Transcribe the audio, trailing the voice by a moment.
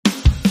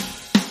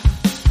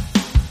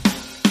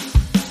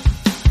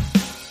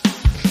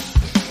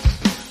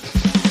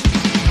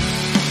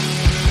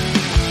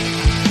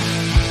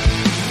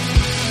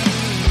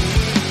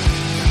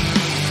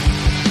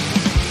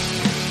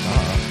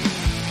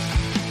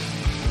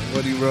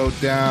what he wrote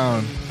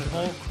down. The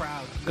whole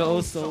crowd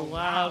goes so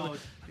loud.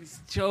 He's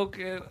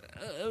choking,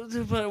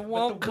 but it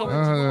won't come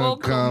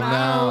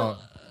out.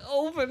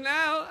 Open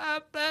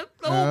out.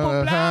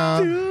 Open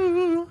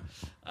out.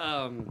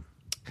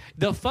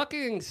 The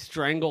fucking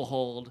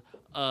stranglehold.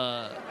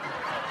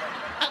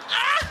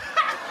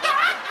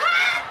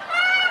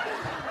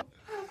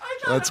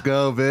 Let's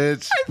go,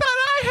 bitch. I thought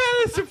I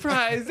had a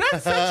surprise.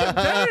 That's such a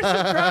better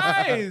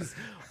surprise.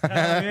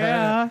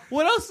 Yeah.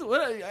 What else?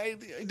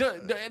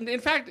 In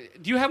fact,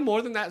 do you have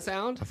more than that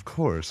sound? Of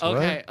course.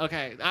 Okay. What?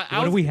 Okay.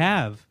 What do we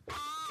have?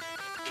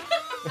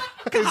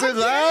 Is it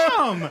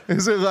loud? Damn!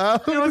 Is it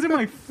loud? It was in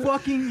my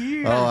fucking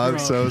ear. Oh, I'm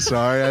bro. so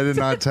sorry. I did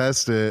not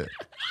test it.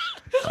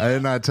 I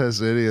did not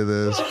test any of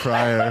this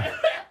prior.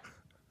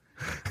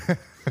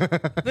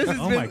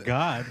 My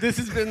God. This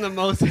has been the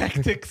most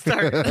hectic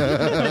start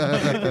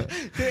to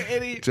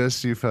any.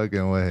 Just you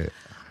fucking wait.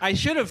 I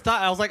should have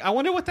thought. I was like, I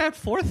wonder what that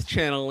fourth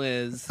channel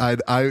is.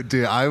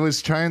 Dude, I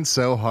was trying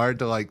so hard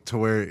to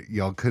where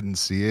y'all couldn't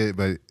see it,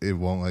 but it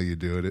won't let you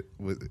do it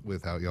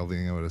without y'all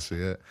being able to see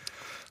it.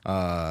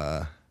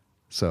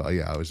 So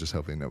yeah, I was just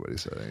hoping nobody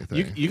said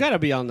anything. You gotta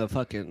be on the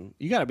fucking.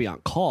 You gotta be on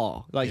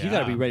call. Like you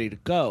gotta be ready to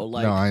go.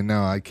 Like no, I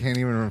know. I can't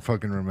even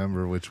fucking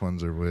remember which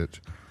ones are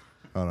which.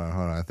 Hold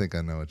on. I think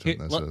I know which one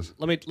this is.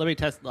 Let me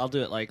test. I'll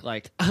do it like,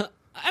 and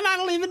I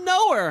don't even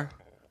know her.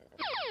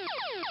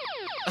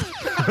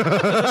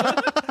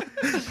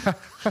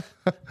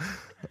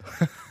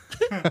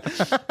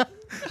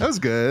 That was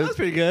good. That was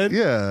pretty good.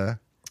 Yeah.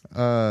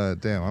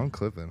 Damn, I'm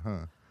clipping,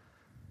 huh?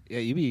 Yeah,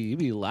 you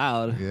be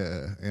loud.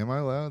 Yeah. Am I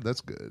loud?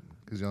 That's good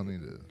because y'all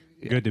need to.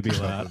 Good to be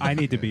loud. I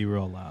need to be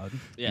real loud.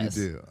 Yes.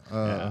 You do.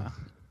 Yeah.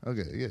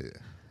 Okay. Yeah.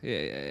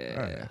 Yeah.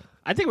 All right.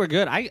 I think we're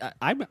good.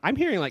 I'm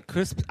hearing like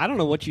crisp. I don't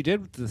know what you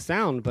did with the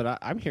sound, but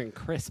I'm hearing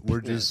crisp.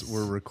 We're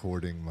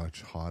recording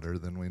much hotter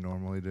than we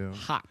normally do.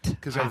 hot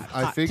Because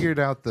I figured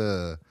out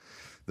the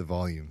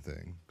volume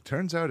thing.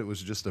 Turns out it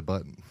was just a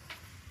button.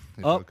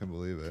 If you can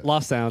believe it.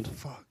 Lost sound.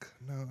 Fuck.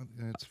 No,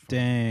 it's fine.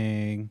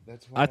 Dang.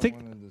 That's why I think-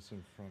 wanted this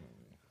in front of me.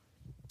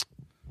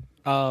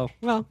 Oh,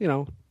 well,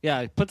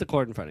 yeah, put the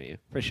cord in front of you,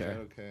 for sure.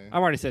 Okay.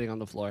 I'm already sitting on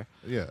the floor.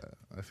 Yeah,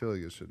 I feel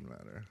like it shouldn't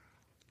matter.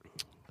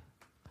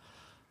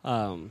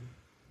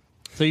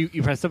 So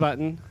you pressed a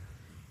button.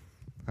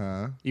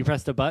 Huh? You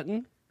pressed a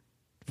button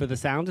for the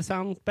sound to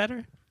sound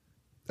better?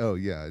 Oh,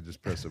 yeah, I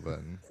just press a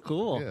button.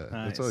 Cool. Yeah,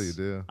 Nice. that's all you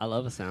do. I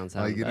love a sound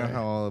Like, you know better.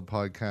 how all the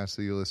podcasts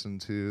that you listen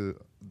to,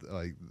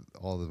 like,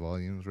 all the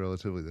volumes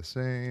relatively the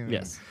same?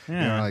 Yes.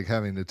 Yeah. You're like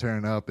having to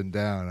turn up and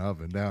down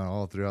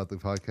all throughout the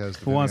podcast.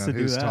 Who wants depending on to do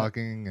who's that?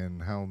 talking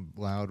and how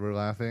loud we're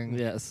laughing.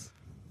 Yes.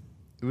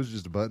 It was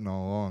just a button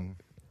all along.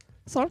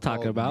 That's what I'm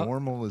talking about.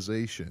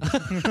 Normalization.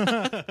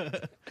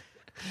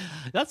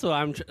 That's what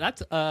I'm.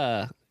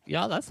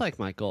 That's like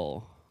my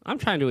goal. I'm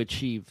trying to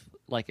achieve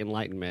like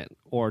enlightenment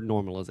or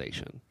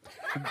normalization.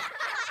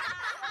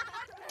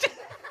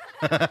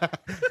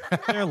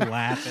 They're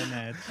laughing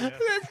at you.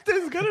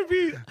 There's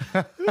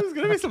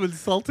gonna be some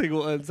insulting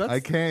ones. I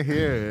can't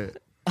hear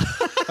it.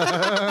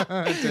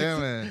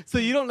 Damn it. So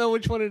you don't know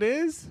which one it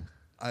is?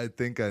 I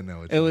think I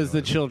know It was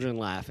the children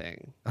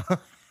laughing.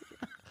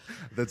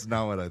 That's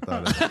not what I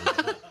thought it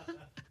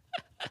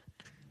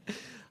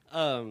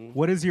was.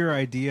 What is your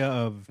idea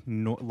of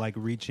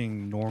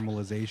reaching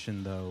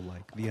normalization though?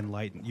 Like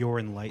your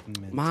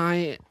enlightenment.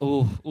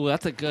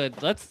 That's a good.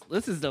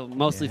 This is the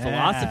mostly Yeah.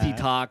 philosophy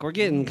talk. We're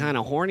getting kind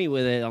of horny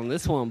with it on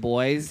this one,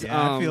 boys.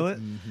 Yeah, I feel it.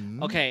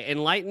 Okay,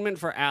 enlightenment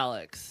for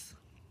Alex.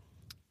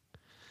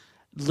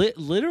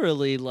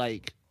 Literally,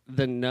 like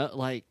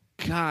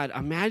God,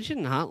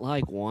 imagine not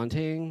like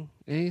wanting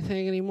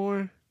anything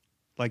anymore.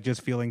 Like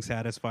just feeling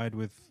satisfied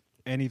with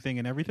anything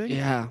and everything.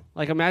 Yeah,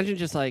 like imagine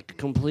just like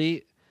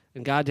complete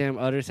and goddamn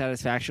utter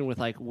satisfaction with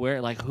like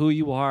who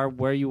you are,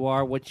 where you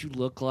are, what you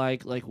look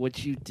like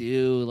what you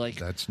do. Like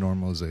That's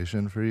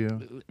normalization for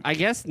you? I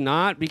guess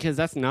not, because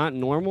that's not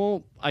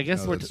normal. I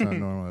guess No, we're that's not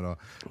normal at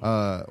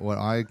all. What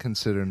I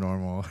consider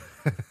normal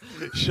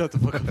shut the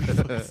fuck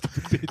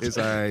up. is,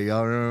 all right,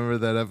 y'all remember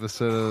that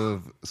episode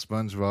of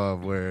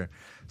SpongeBob where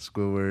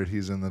Squidward,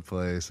 he's in the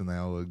place and they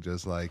all look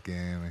just like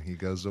him and he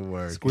goes to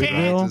work. He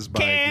Squidville? rides his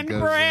bike, he Canned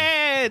goes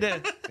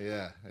bread.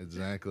 Yeah,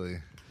 exactly.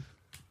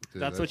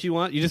 Dude, That's what you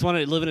want. You just want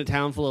to live in a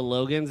town full of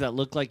Logans that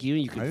look like you.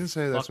 And you can. I didn't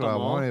say that's fuck what I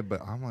them all. wanted,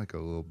 but I'm like a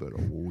little bit of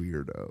a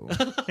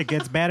weirdo. It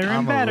gets better and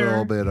I'm better. a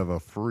little bit of a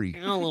freak.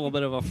 You're a little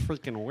bit of a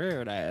freaking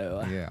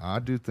weirdo. Yeah, I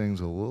do things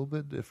a little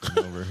bit different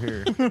over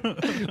here.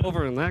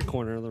 Over in that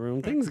corner of the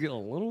room, things get a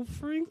little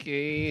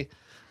freaky.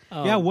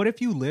 Yeah, what if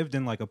you lived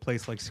in like a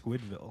place like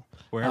Squidville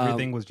where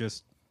everything was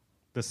just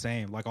the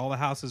same? Like all the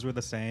houses were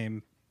the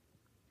same.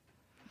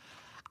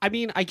 I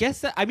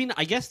guess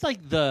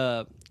like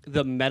the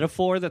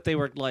metaphor that they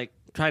were like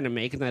trying to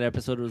make in that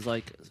episode was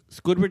like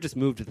Squidward just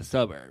moved to the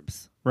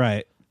suburbs,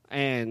 Right.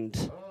 and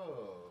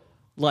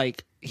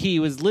like he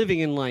was living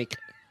in like.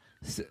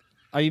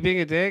 Are you being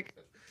a dick?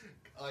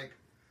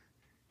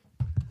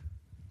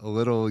 A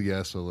little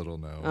yes, a little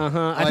no.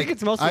 I think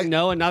it's mostly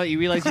no, and now that you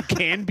realize you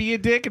can be a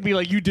dick and be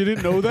like, you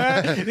didn't know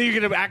that, then you're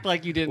going to act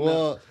like you didn't know.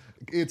 Well,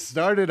 it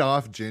started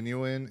off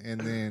genuine, and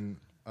then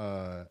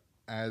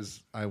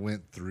as I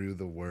went through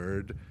the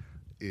word,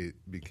 it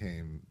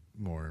became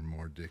more and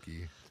more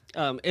dicky.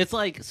 It's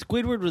like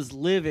Squidward was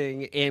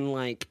living in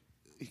like,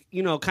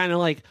 you know, kind of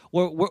like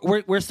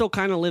we're still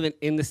kind of living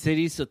in the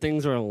city, so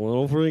things are a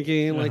little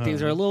freaky, and like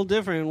things are a little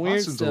different and weird.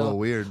 Lawson's a little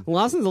weird.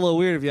 Lawson's a little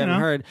weird if you haven't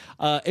heard.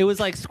 It was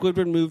like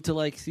Squidward moved to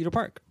like Cedar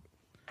Park,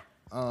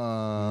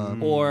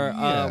 or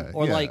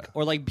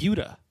like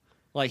Buda,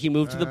 like he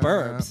moved to the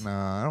burbs.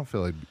 Nah, I don't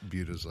feel like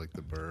Buta's like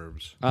the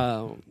burbs.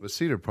 But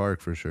Cedar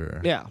Park for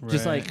sure. Yeah,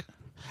 just like.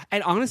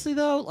 And honestly,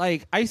 though,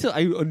 like I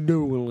never want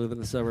to live in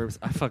the suburbs.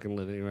 I fucking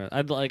live anywhere.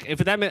 I'd like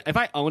if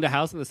I owned a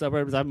house in the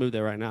suburbs, I'd move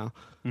there right now.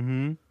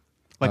 Mm-hmm.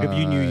 Like if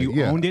you knew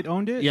you owned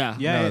it. Yeah,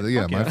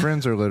 yeah. My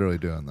friends are literally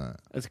doing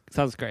that. It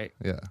sounds great.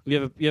 Yeah,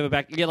 you have a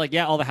back. Yeah, like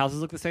all the houses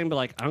look the same, but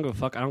like I don't give a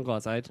fuck. I don't go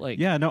outside. Like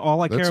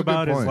all I care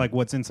about is like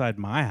what's inside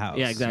my house.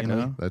 Yeah, exactly.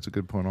 You know? That's a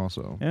good point.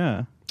 Also,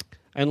 yeah,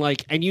 and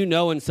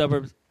in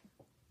suburbs.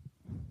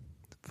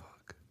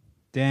 Fuck.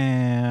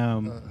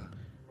 Damn.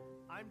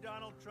 I'm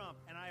Donald Trump,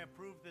 and I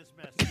approve this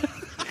message.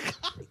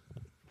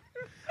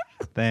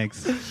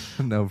 Thanks.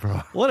 No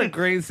problem. What a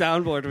great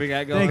soundboard we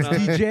got going on.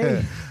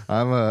 DJ.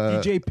 I'm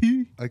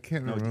DJP. I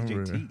can't remember.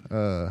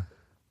 DJT.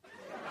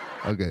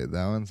 Okay,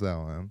 that one's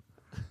that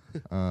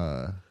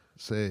one.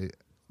 Say,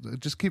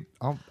 just keep.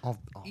 I'll I'll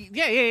bring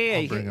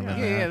them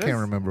in. I can't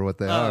remember what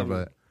they are,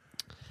 but.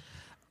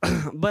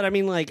 But I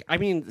mean, like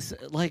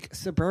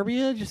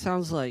suburbia just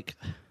sounds like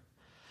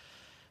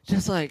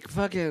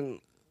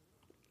fucking.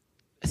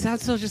 It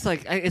sounds so just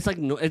like it's like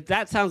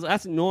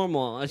that's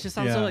normal. It just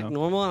sounds so like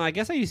normal, and I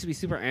guess I used to be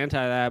super anti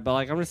that, but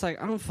like I'm just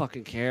like I don't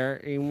fucking care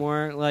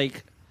anymore.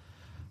 Like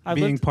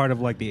being part of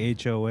like the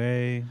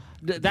HOA.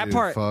 That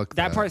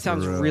part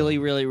sounds really,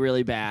 really,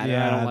 really bad.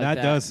 Yeah, I don't like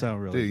that does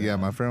sound really. Dude, bad. yeah,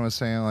 my friend was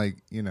saying like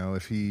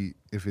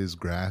if his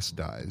grass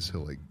dies,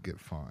 he'll like get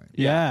fined.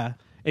 Yeah.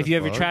 If you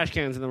have your trash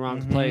cans in the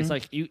wrong place,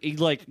 like you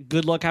like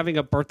good luck having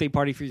a birthday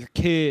party for your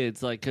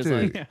kids, like because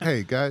like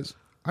hey guys,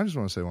 I just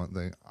want to say one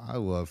thing. I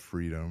love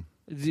freedom.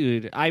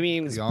 Dude, I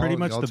mean, it's pretty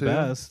much the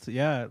best.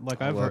 Yeah,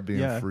 like I've love heard,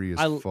 being free as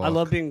fuck. I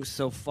love being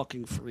so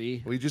fucking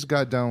free. We just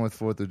got done with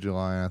 4th of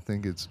July, and I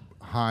think it's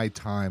high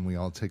time we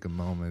all take a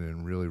moment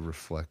and really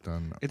reflect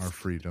on our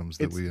freedoms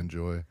that we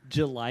enjoy.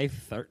 July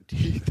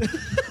 13th.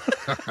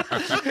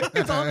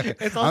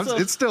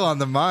 It's still on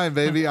the mind,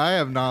 baby. I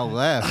have not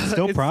left.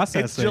 Still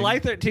processing. It's July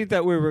 13th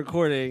that we're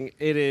recording.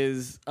 It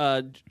is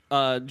July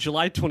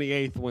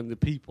 28th when the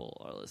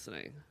people are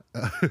listening.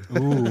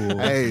 Ooh.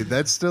 Hey,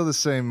 that's still the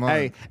same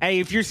month.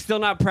 Hey, if you're still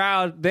not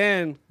proud,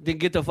 then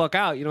get the fuck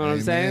out. You know what I'm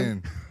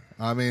saying?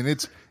 I mean,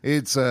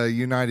 it's a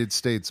United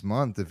States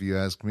month, if you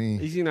ask me.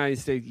 It's United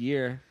States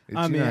year.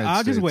 I'm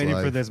just waiting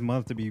for this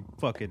month to be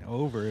fucking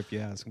over, if you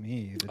ask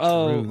me.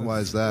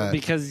 Why is that?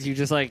 Because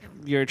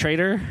you're a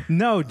traitor?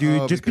 No,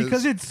 dude, just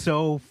because it's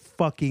so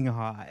fucking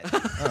hot.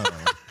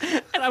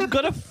 And I'm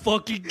gonna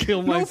fucking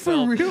kill myself.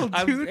 No, for real,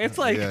 dude. It's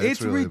like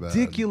it's really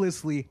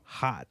ridiculously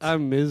hot.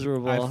 I'm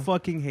miserable. I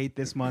fucking hate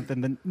this month,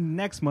 and the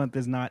next month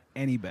is not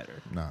any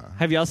better. Nah.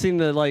 Have y'all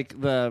seen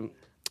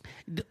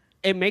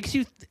it makes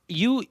you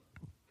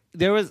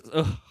there was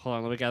hold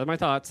on, let me gather my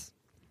thoughts.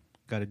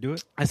 Gotta do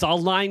it. I saw a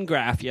line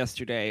graph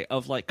yesterday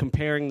of like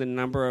comparing the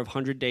number of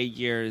 100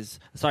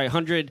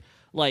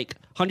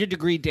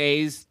 degree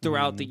days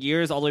throughout the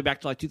years all the way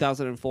back to like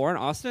 2004 in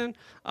Austin.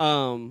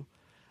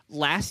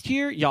 Last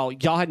year,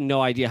 y'all had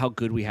no idea how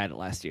good we had it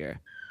last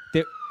year.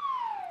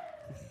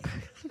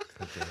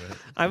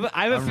 I'm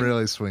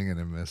really swinging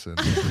and missing.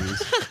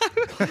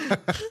 I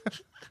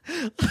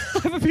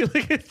have a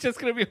feeling it's just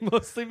going to be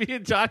mostly me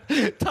and John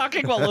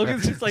talking while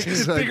Logan's just like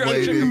finger on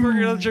the trigger,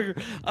 finger on the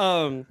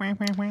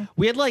trigger.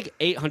 We had like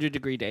 800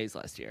 degree days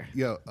last year.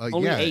 Yo,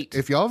 Only 8.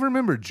 If y'all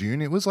remember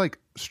June, it was like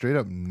straight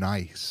up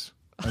nice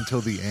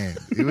until the end.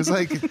 It was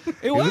like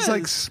it was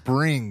like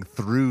spring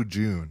through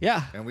June.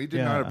 Yeah, and we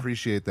did not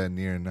appreciate that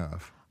near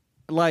enough.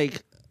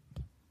 Like.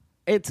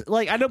 It's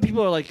like I know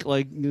people are like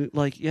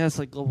yes,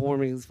 like global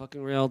warming is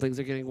fucking real. Things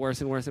are getting worse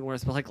and worse and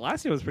worse. But like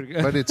last year was pretty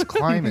good. But it's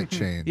climate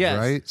change,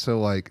 right? So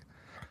like,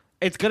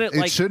 it's gonna.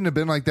 It shouldn't have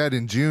been like that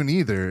in June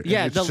either.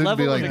 Yeah, it shouldn't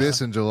be like this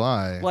in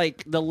July.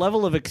 Like the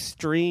level of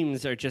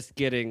extremes are just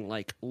getting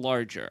like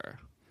larger.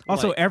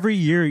 Also, every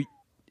year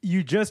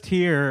you just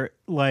hear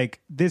like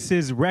this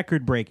is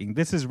record breaking.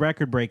 This is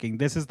record breaking.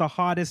 This is the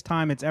hottest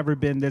time it's ever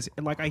been. This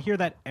I hear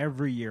that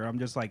every year. I'm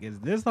just like, is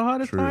this the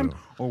hottest time,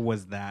 or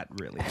was that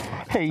really?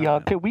 Hey y'all,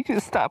 can we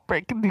just stop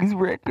breaking these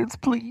records,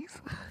 please?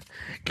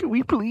 Can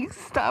we please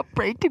stop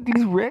breaking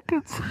these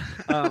records?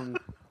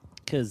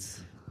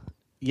 Because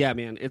yeah,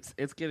 man,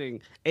 it's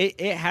getting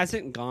it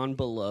hasn't gone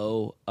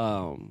below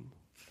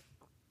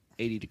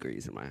 80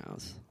 degrees in my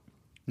house.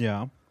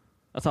 Yeah,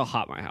 that's how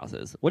hot my house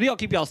is. What do y'all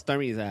keep y'all's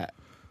thermies at?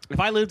 If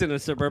I lived in a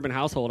suburban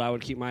household, I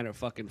would keep mine at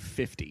fucking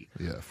 50.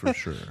 Yeah, for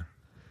sure.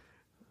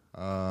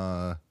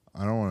 I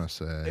I don't want to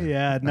say.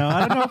 Yeah, no,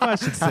 I don't know if I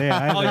should say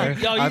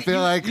either. I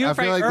feel like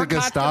the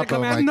Gestapo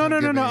might No.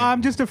 give me-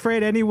 I'm just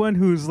afraid anyone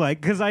who's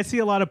like, because I see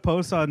a lot of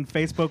posts on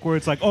Facebook where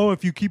it's like, oh,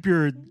 if you keep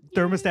your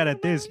thermostat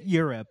at this,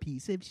 you're a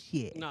piece of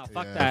shit. No,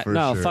 fuck Yeah, that. for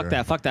No, sure. fuck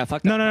that. Fuck that.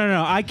 Fuck that.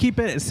 No. I keep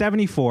it at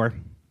 74.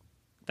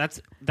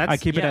 That's. I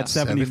keep it at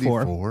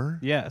 74. 74?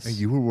 Yes. And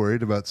you were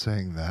worried about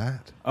saying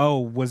that? Oh,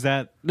 was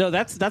that? No,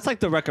 that's like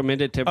the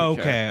recommended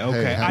temperature. Okay.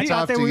 Hey, I hats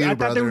thought off they to were. you, I thought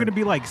they brother. were gonna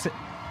be like.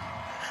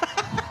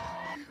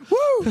 Woo!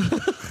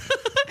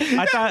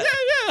 I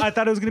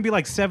thought it was gonna be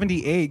like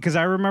 78 because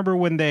I remember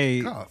when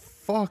they. Oh,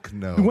 fuck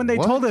no. When they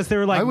What? told us, they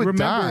were like, I would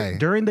remember, die.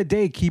 during the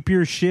day, keep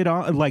your shit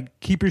on, like,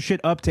 keep your shit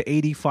up to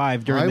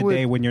 85 during I the would-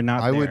 day when you're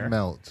not I there. would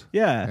melt.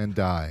 Yeah. And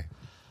die.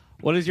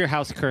 What is your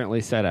house currently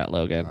set at,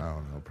 Logan? I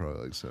don't know,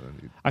 probably like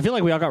 72. I feel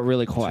like we all got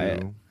really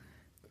quiet.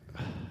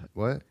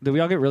 What? Did we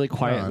all get really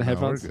quiet in the No,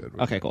 headphones? we're good,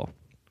 we're Okay, cool.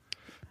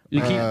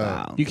 You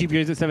keep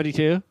yours at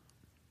 72?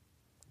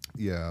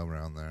 Yeah,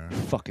 around there.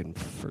 Fucking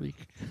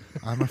freak.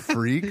 I'm a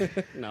freak.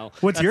 No.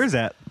 What's yours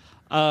at?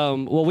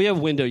 Well, we have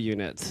window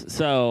units,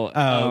 so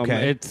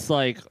okay. it's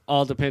like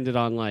all dependent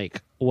on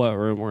like what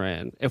room we're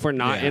in. If we're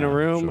not in a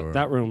room, sure.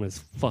 that room is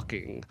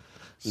fucking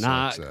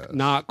Sucks ass.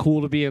 not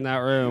cool to be in that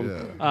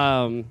room.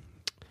 Yeah.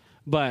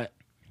 But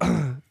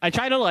I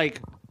try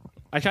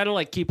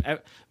to keep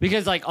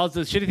because like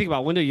also the shitty thing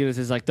about window units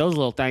is like those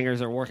little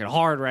thangers are working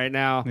hard right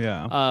now.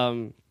 Yeah.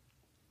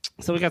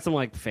 So we got some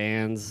like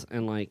fans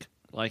and like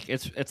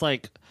it's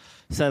like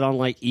set on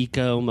like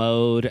eco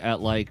mode at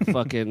like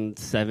fucking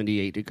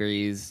 78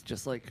 degrees,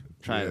 just like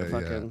trying to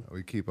fucking.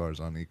 We keep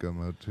ours on eco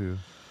mode too.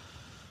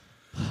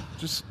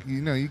 Just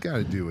you got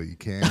to do what you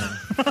can.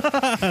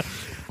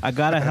 I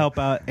gotta help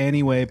out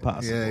any way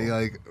possible. Yeah, you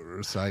like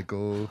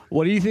recycle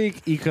What do you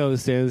think eco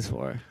stands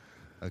for?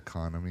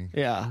 economy.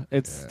 Yeah,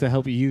 it's to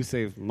help you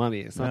save money.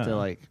 It's not to Yeah.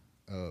 like.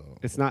 Oh,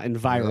 It's not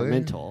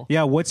environmental.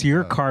 Yeah, what's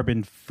your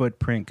carbon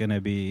footprint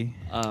gonna be?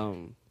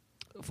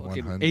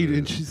 Fucking 100. 8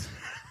 inches.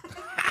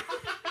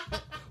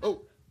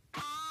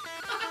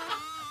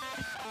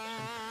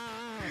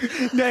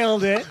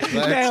 Nailed it.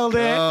 Nailed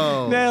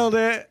go. it. Nailed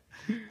it.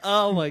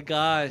 Oh my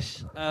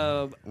gosh.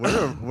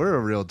 We're a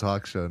real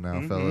talk show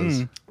now,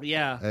 fellas.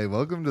 Yeah. Hey,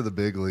 welcome to the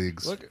big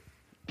leagues. Look.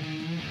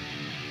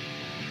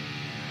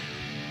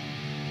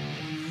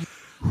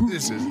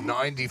 This is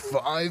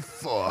 95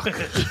 fuck.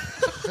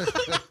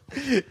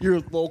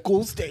 Your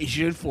local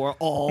station for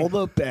all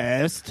the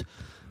best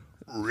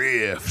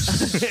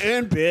Riffs.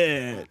 and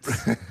bits.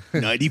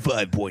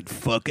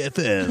 95.fuck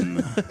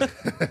FM.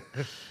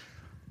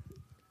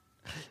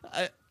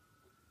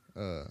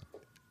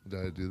 Did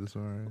I do this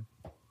already?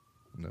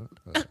 No.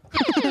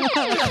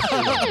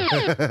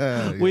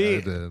 We,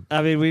 I did.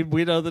 I mean,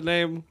 we know the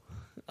name.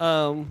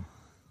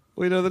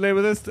 We know the name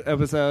of this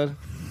episode.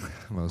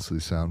 Mostly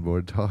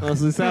soundboard talk.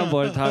 Mostly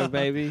soundboard talk,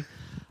 baby.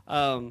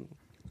 I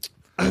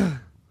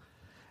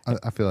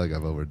feel like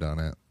I've overdone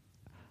it.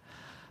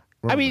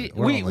 I mean,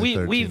 we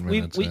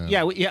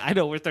I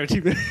know we're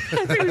 13 minutes.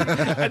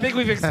 I think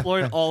we've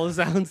explored all the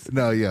sounds.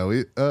 No, yeah,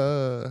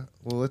 well,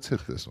 let's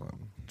hit this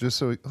one. Just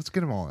so let's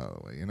get them all out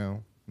of the way,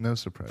 No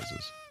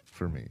surprises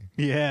for me.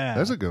 Yeah.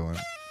 That's a good one.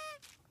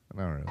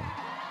 Not really.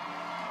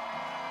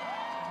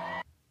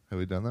 Have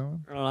we done that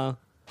one? I don't know.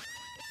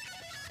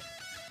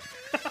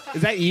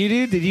 Is that you,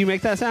 dude? Did you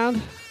make that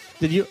sound?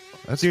 Did you?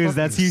 Dude,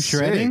 that's fucking you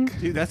shredding? sick.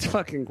 Dude, that's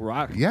fucking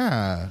rock.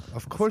 Yeah,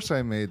 of course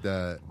I made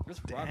that. That's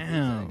rock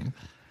Damn. music.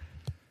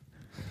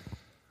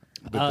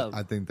 But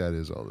I think that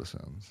is all the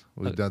sounds.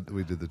 We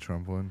did the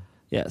Trump one.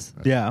 Yes.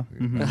 Yeah.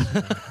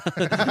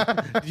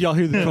 Did y'all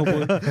hear the Trump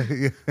one?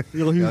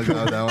 Y'all hear I'll the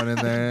got that one in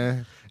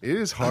there. It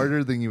is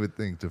harder than you would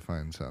think to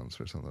find sounds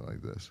for something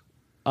like this.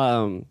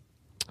 You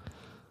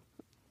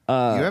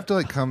have to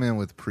like come in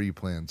with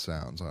pre-planned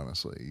sounds.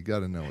 Honestly, you got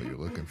to know what you're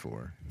looking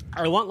for.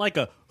 I want like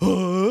a.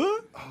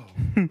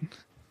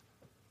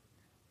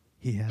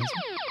 He has.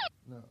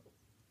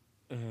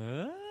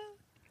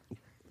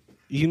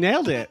 You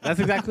nailed it. That's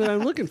exactly what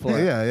I'm looking for.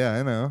 Yeah,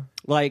 I know.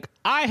 Like,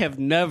 I have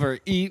never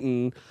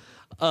eaten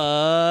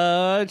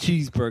a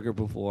cheeseburger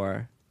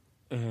before.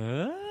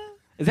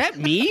 Is that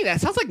me?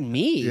 That sounds like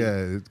me.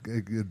 Yeah,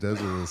 it does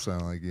a little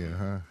sound like you,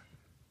 huh?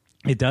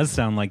 It does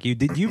sound like you.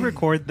 Did you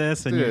record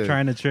this and you're Dude.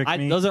 trying to trick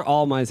me? Those are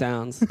all my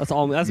sounds. That's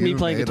all. That's me You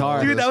playing made guitar.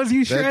 all Dude, that was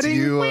you That's shredding?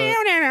 you,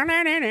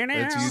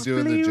 that's you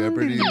doing the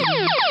Jeopardy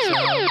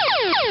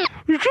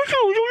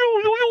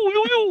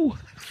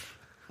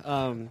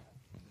sound.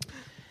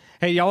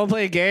 Hey, y'all want to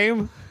play a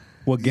game?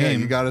 What Yeah, game?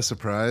 you got a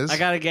surprise? I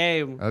got a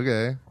game.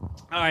 Okay.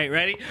 All right,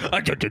 ready?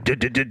 Welcome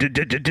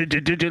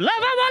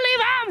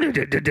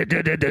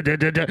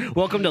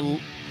to.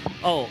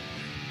 Oh,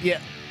 yeah.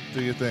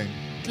 Do your thing.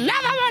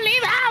 Love 'em or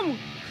leave 'em.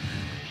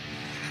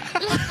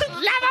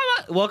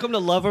 Welcome to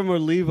Love 'em or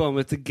Leave 'em.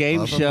 It's a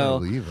game Love 'em show. or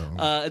leave 'em.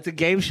 It's a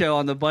game show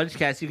on the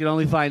Bunchcast. You can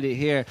only find it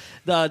here.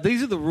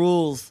 These are the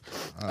rules.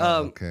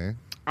 Okay.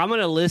 I'm going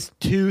to list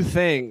two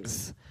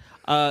things.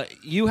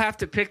 You have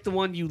to pick the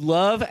one you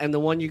love and the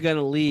one you're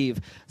gonna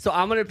leave. So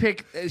I'm gonna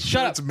pick.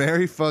 Shut up. It's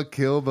marry, fuck,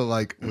 kill, but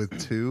like with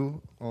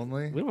two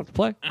only. We don't have to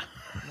play.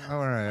 All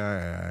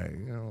right.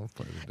 You know, we'll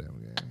play the damn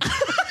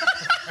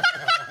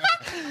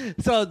game.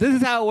 So this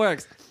is how it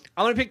works.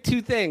 I'm going to pick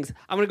two things.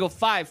 I'm going to go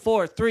 5,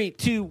 4, 3,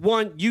 2,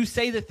 1. You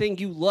say the thing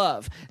you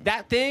love.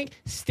 That thing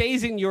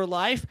stays in your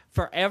life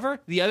forever.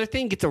 The other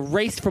thing gets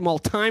erased from all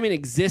time and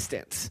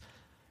existence.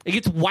 It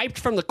gets wiped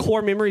from the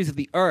core memories of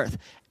the earth.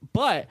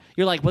 But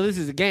you're like, well, this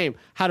is a game.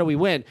 How do we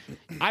win?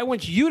 I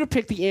want you to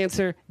pick the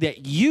answer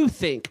that you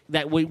think,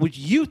 which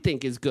you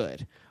think is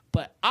good.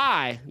 But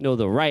I know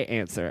the right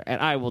answer,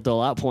 and I will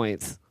dole out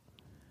points.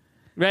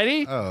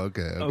 Ready? Oh,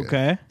 okay.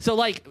 Okay. So,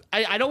 like,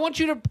 I don't want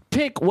you to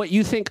pick what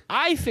you think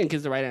I think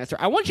is the right answer.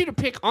 I want you to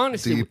pick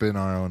honestly. Deep in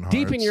our own hearts.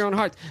 Deep in your own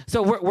hearts.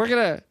 So we're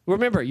going to,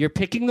 remember, you're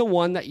picking the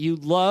one that you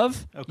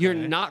love. Okay. You're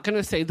not going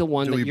to say the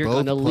one that you're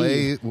going to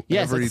leave.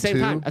 Yes, at the same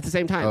time. At the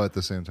same time. Oh, at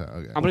the same time.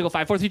 Okay. I'm going to go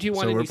 5, 4, 3, 2, 1.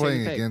 So and we're you say playing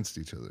the thing. against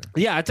each other.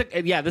 Yeah,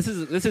 this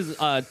is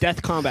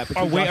death combat.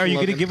 Oh, wait, are you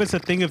going to give us a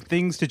thing of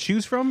things to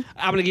choose from?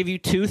 I'm going to give you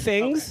two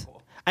things. Okay, cool.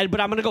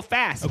 But I'm going to go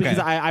fast because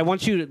I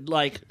want you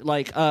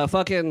to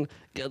fucking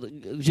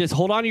just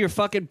hold on to your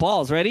fucking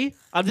balls. Ready?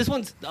 This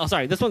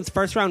one's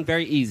first round,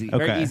 very easy.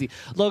 Very easy.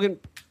 Logan,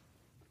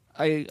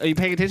 are you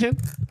paying attention?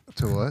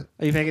 To what?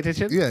 Are you paying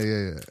attention?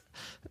 Yeah.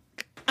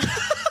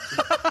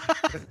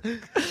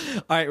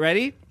 All right,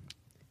 ready?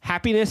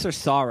 Happiness or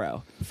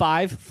sorrow?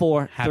 5,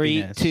 4,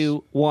 3,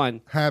 2,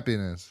 1.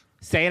 Happiness.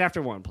 Say it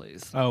after one,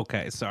 please.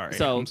 Okay, sorry.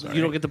 So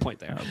you don't get the point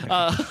there. Okay.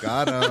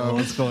 Got him.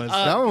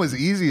 That one was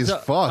easy as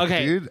fuck,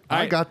 dude.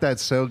 I got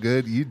that so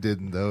good. You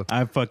didn't, though.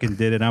 I fucking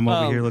did it. I'm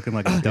over here looking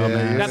like a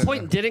dumbass. That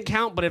point didn't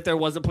count, but if there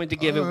was a point to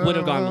give, it would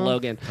have gone to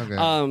Logan. Okay.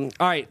 All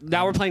right,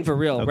 now we're playing for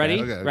real.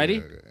 Ready? Okay,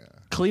 yeah.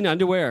 Clean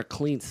underwear or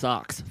clean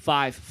socks?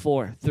 5,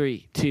 4,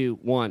 3, 2,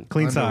 1.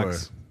 Clean Underwear.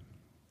 socks.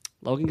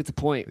 Logan gets a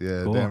point.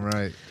 Yeah, Cool. damn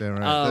right.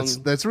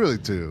 That's really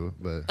two,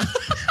 but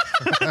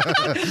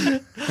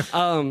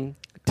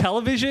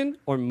Television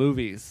or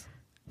movies?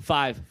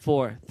 5,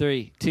 4,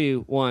 3,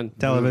 2, 1.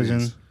 Television.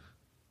 Movies.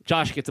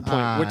 Josh gets a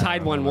point. We're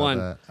tied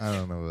 1-1. I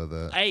don't know about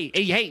that. Hey,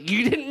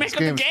 you didn't make This up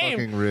the game's game.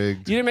 fucking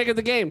rigged. You didn't make up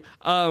the game.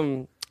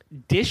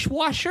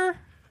 Dishwasher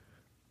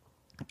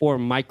or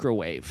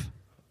microwave?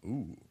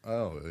 Ooh.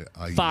 Oh,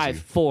 5,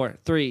 4,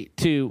 3,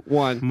 2,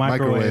 1.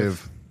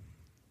 Microwave.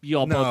 You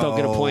all both don't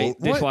get a point.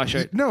 What?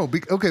 Dishwasher. No,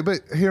 okay,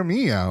 but hear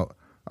me out.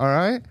 All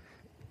right?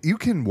 You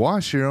can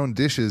wash your own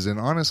dishes, and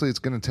honestly, it's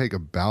going to take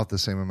about the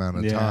same amount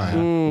of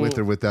time with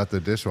or without the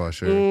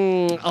dishwasher.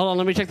 Hold on,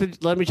 let me check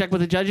with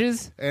the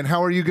judges. And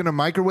how are you going to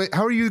microwave?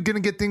 How are you going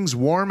to get things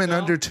warm in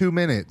under 2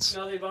 minutes?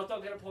 No, they both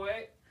don't get a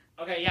point.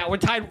 Okay, yeah, we're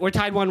tied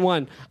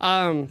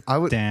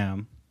 1-1.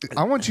 Damn.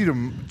 I want you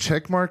to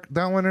check mark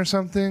that one or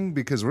something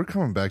because we're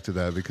coming back to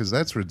that because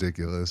that's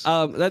ridiculous.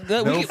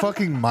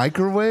 Fucking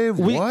microwave.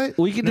 What?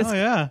 We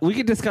can we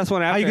can discuss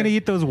one after. How are you going to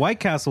eat those White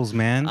Castles,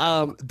 man?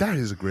 That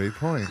is a great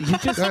point.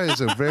 That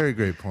is a very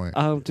great point.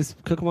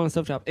 Just cook them on a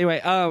stovetop.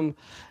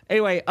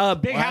 Anyway,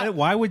 big house.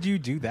 Why would you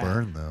do that?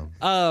 Burn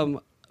them.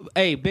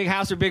 Hey, big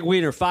house or big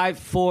wiener? 5,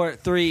 4,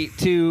 3,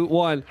 2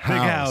 1. Big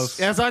house.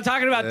 That's what I'm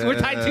talking about. We're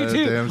tied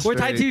 2-2. We're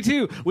tied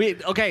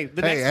 2-2.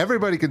 Hey,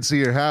 everybody can see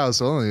your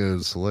house. Only a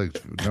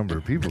select number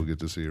of people get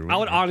to see your wiener. I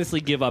would honestly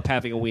give up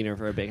having a wiener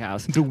for a big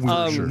house.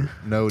 Sure.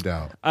 No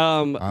doubt.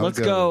 Let's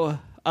go.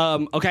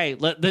 Okay,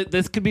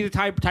 this could be the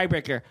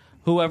tiebreaker.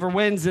 Whoever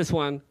wins this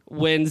one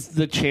wins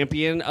the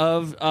champion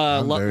of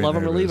Love 'Em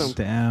or Leave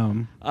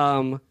 'Em.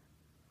 Damn.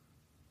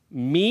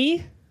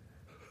 Me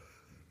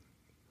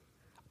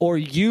or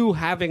you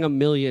having $1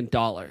 million?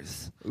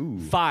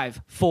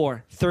 5,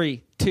 4,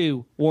 3,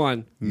 2,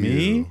 1.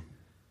 Me?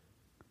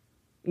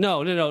 No.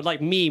 Like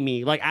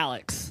me, like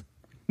Alex.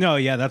 No,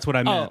 yeah, that's what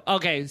I meant. Oh,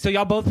 okay. So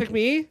y'all both pick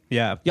me?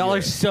 Yeah. Y'all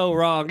are so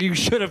wrong. You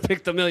should have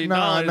picked $1 million.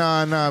 No.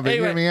 But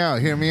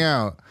Anyway. Hear me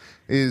out.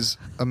 Is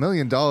 $1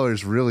 million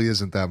really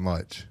isn't that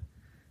much?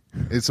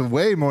 It's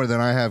way more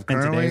than I have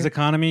currently. In today's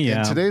economy,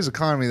 yeah. In today's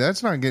economy,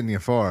 that's not getting you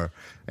far.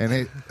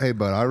 And hey,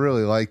 bud, I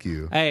really like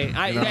you. Hey,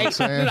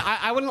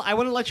 I want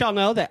to let y'all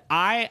know that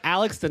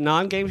Alex, the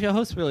non-game show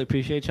host, really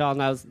appreciate y'all,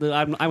 and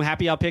I'm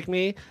happy y'all picked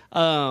me.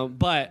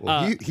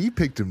 He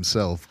picked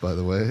himself, by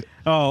the way.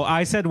 Oh,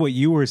 I said what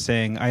you were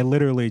saying. I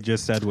literally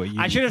just said what you.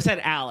 I should have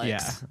said Alex.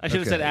 Yeah. I should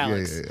have said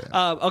Alex.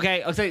 Yeah.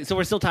 Okay. So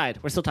we're still tied.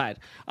 Let's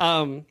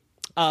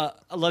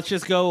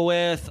just go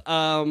with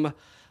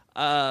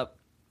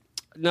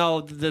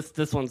no,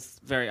 this one's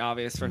very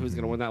obvious for who's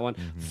going to win that one.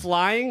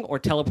 Flying or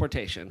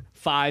teleportation?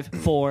 5,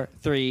 4,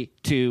 3,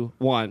 2,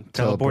 1.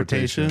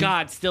 Teleportation.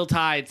 God, still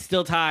tied.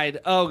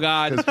 Oh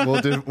God.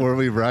 Were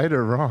we right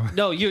or wrong?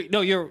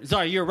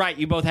 You're right.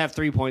 You both have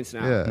 3 points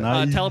now. Yeah.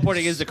 Nice.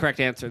 Teleporting is the correct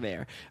answer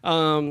there.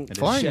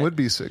 Flying would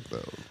be sick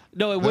though.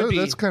 No, it would be.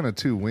 That's kind of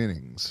 2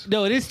 winnings.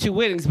 No, it is 2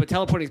 winnings, but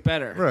teleporting's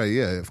better. Right?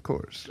 Yeah, of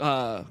course.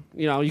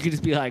 You could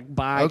just be like,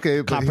 bye.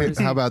 Okay, but coppers.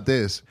 how about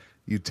this?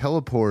 You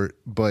teleport,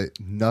 but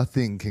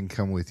nothing can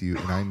come with you,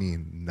 and I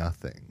mean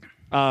nothing.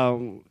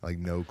 Like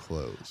no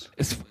clothes.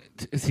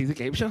 Is he the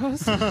game show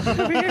host?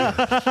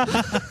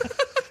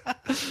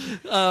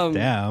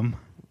 Damn.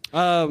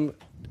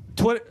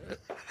 Twitter.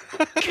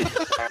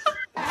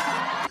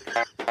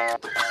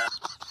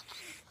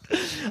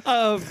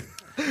 All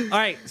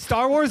right,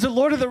 Star Wars or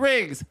Lord of the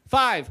Rings?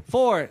 5,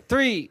 4,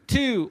 3,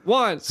 2,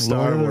 1.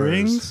 Lord of the Wars.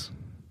 Rings.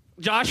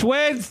 Josh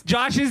wins.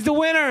 Josh is the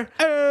winner.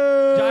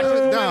 Josh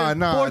is the winner.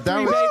 No, 4-3,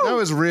 that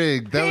was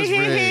rigged. That was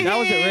rigged. That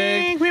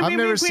wasn't rigged. I've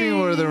never seen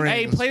Lord of the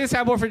Hey, Rings. play the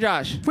soundboard for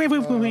Josh.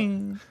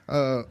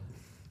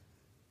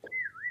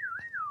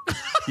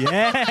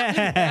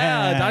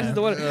 Yeah. Josh is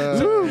the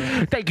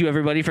winner. Thank you,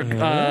 everybody, for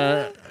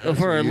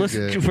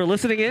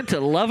listening in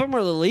to Love 'Em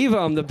or Leave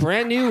 'Em, the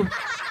brand new.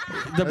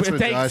 That's what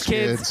Thanks, Josh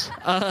kids.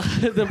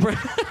 gets.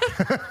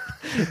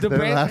 The They're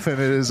brand, laughing at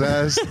his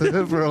ass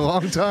for a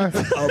long time.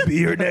 I'll be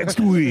here next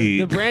week.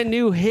 the brand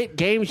new hit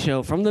game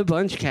show from the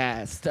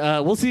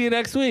Bunchcast. We'll see you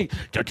next week.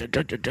 Oh, I got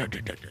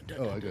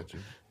you.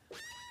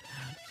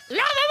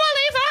 Love 'Em or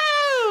Leave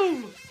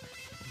 'Em.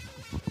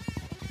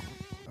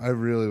 I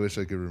really wish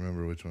I could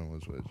remember which one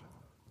was which.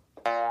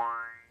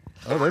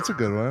 Oh, that's a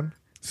good one.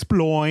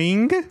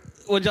 Sploing.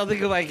 What'd y'all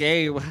think of my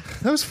game?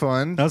 That was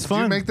fun. That was Did you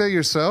fun. make that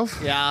yourself?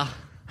 Yeah.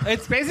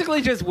 It's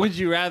basically just would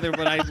you rather,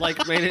 but I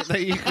made it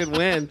that you could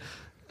win.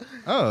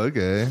 Oh,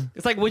 okay.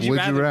 It's like would you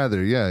rather. You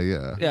rather? Yeah.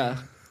 Yeah.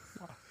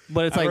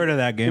 But it's I've like heard of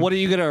that game. What are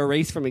you going to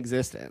erase from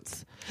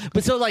existence?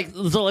 But so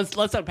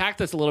let's unpack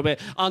this a little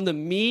bit. On the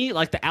me,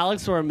 like the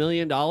Alex or $1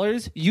 million,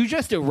 you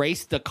just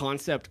erased the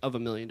concept of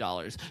 $1 million.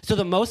 So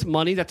the most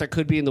money that there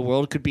could be in the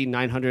world could be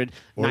 $999,000.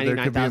 Or there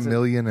could be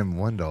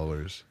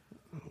 $1,001,001.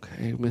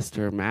 Okay,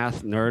 Mr.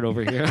 Math nerd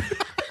over here.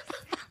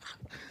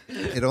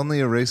 It only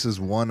erases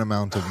one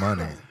amount of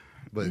money,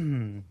 but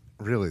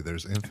really,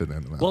 there's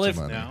infinite amounts Well, of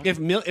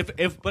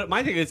money. but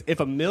my thing is, if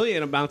 $1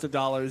 million amount of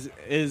dollars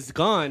is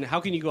gone, how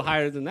can you go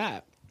higher than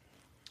that?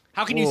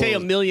 How can you say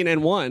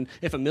 $1,000,001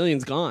 if $1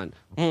 million's gone?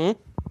 Mm-hmm.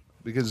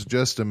 Because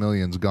just $1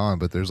 million's gone,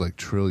 but there's like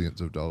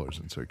trillions of dollars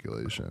in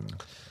circulation,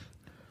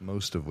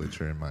 most of which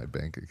are in my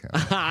bank account.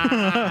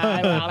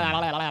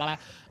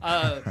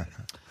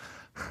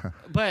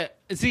 But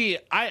see,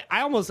 I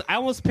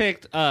almost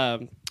picked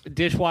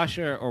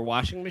dishwasher or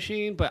washing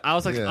machine, but I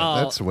was like,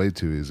 that's way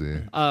too easy.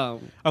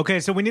 Okay,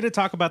 so we need to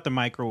talk about the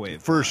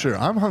microwave. For sure.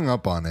 I'm hung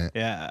up on it.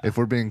 Yeah. If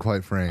we're being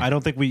quite frank. I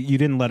don't think you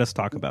didn't let us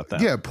talk about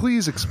that. Yeah,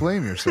 please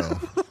explain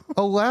yourself.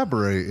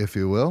 Elaborate, if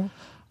you will.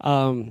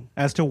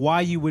 As to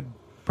why you would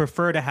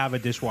prefer to have a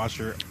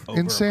dishwasher over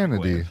a Insanity.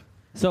 microwave.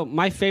 so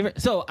my favorite.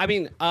 So I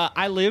mean,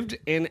 I lived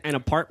in an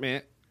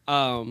apartment.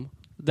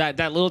 That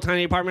little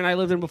tiny apartment I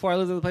lived in before I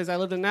lived in the place I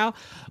lived in now,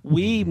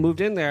 we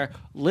moved in there,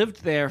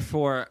 lived there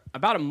for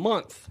about a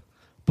month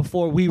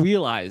before we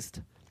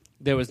realized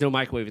there was no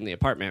microwave in the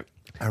apartment.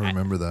 I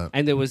remember that.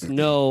 And there was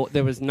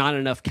not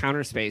enough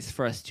counter space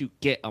for us to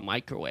get a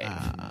microwave.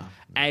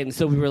 And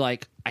so we were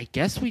like, I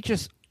guess we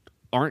just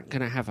aren't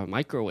going to have a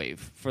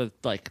microwave for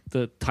like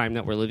the time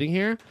that we're living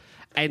here.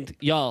 And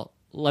y'all,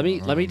 let me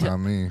Not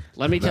me.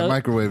 let me that tell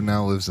microwave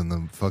now lives in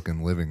the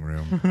fucking living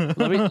room.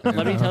 let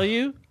me tell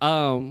you,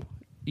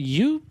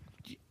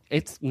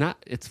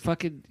 it's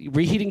fucking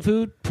reheating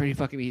food pretty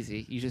fucking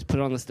easy. You just put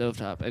it on the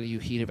stovetop and you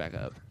heat it back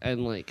up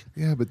and like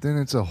Yeah, but then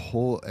it's a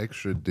whole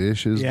extra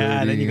dish. Is Yeah,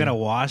 dirty. then you gotta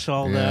wash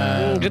all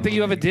Yeah. that. good thing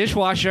you have a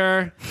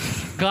dishwasher.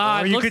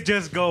 God, Or you look- could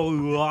just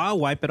go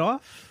wipe it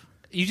off.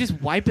 you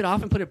just wipe it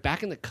off and put it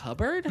back in the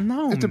cupboard.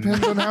 No, It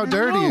depends on how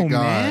dirty no, it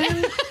got.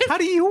 man. How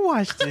do you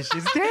wash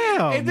dishes?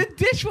 Damn. In the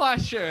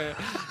dishwasher.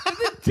 In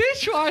the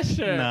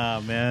dishwasher.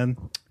 Nah, man.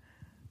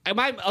 Am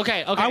I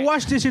okay? Okay. I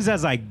wash dishes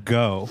as I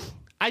go,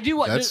 I do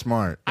watch. That's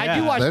smart. I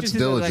do Yeah. watch That's dishes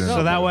as I diligent. go.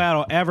 so that way I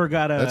don't ever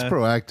gotta That's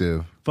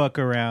proactive. fuck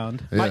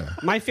around. Yeah.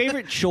 My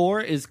favorite chore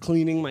is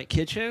cleaning my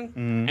kitchen.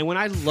 And when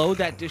I load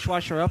that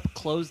dishwasher up,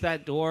 close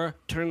that door,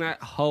 turn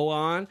that hoe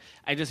on,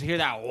 I just hear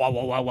that wah,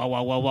 wah, wah, wah,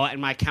 wah, wah, wah, and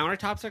my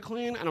countertops are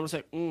clean, and I'm just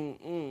like,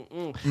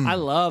 I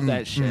love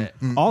that shit.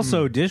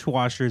 Also,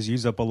 dishwashers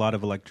use up a lot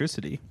of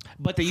electricity.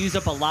 But they use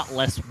up a lot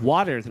less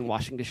water than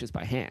washing dishes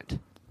by hand.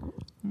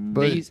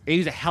 But, They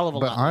use a hell of a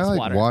but lot I less like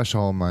water. wash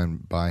all mine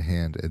by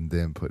hand and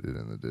then put it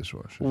in the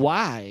dishwasher.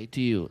 Why do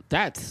you?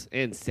 That's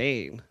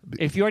insane.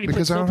 If you already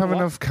Because put I don't soap have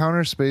and enough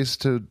counter space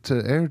to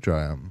air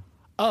dry them.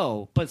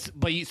 Oh,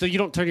 so you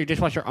don't turn your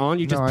dishwasher on.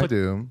 You just No, put. I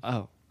do.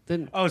 Oh,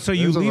 then Oh, so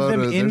you There's a leave load them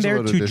of- in there's a there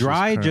load of to dishes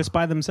dry current. just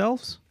by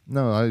themselves?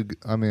 No,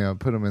 I mean I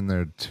put them in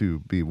there to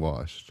be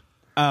washed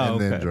Oh,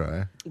 and then okay.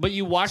 dry. But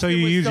you wash So them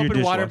you with use soap your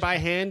and water dishwasher. by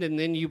hand, and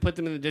then you put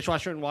them in the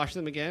dishwasher and wash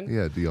them again.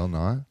 Yeah, do y'all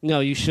not? No,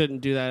 you shouldn't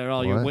do that at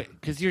all. What?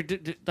 Because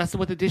that's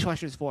what the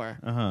dishwasher is for.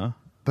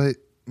 But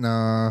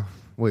nah.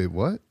 Wait,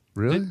 what?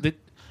 Really?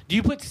 Do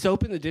you put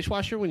soap in the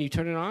dishwasher when you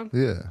turn it on?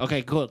 Yeah.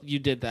 Okay, cool. You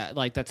did that.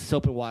 Like that's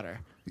soap and water.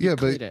 Yeah,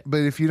 cleaned it. but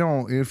if you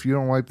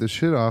don't wipe the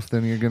shit off,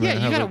 then you're gonna Yeah, you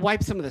have gotta a,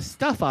 wipe some of the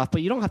stuff off,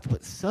 but you don't have to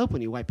put soap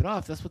when you wipe it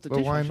off. That's what the But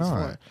why dishwasher's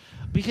not? for.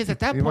 Because at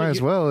that you point, might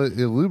as well. It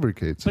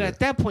lubricates But it. at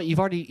that point, you've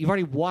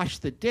already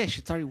washed the dish.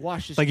 It's already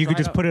washed. It's Like you could dried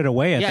just off. put it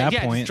away at that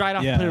yeah, point. just dry it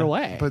off and put it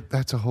away. But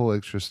that's a whole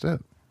extra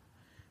step.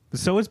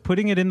 So is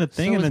putting it in the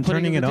thing So and is then putting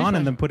turning it in it the on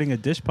and dishwasher. then putting a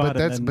dish pot.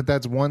 But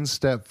that's one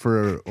step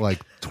for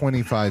like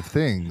 25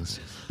 things.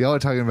 Y'all are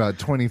talking about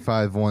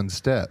 25 one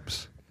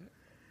steps.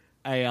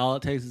 Hey, all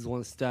it takes is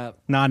one step.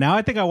 Nah, now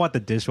I think I want the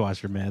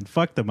dishwasher, man.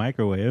 Fuck the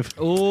microwave.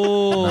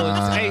 Ooh.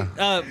 Hey,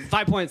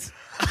 5 points.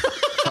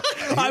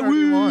 He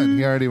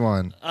already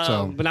won.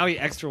 But now he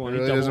extra one. It He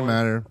really double doesn't one.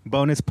 matter.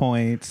 Bonus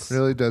points.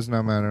 Really does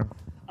not matter.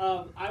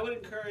 I would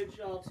encourage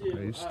y'all to.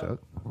 Are you stuck?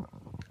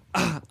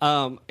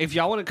 If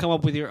y'all want to come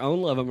up with your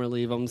own love 'em or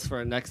leave 'ems for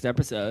a next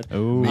episode,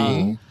 Ooh.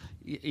 Me?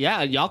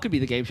 yeah, y'all could be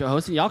the game show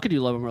host and y'all could do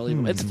love 'em or leave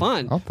 'em. It's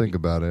fun. I'll think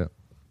about it.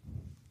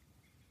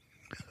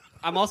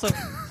 I'm also.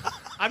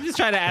 I'm just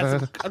trying to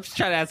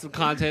add some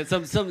content.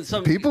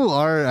 Some People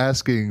are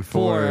asking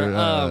for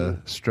For,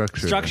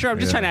 structure. structure. I'm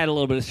just trying to add a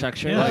little bit of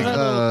structure.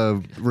 Yeah.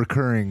 like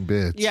recurring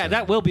bits. yeah,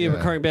 that will be a Yeah.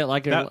 recurring bit.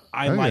 Like I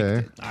Okay. liked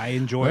it. I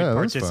enjoyed Yeah,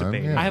 that's fun,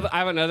 participating. yeah. I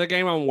have another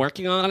game I'm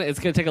working on. It's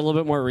going to take a little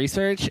bit more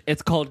research.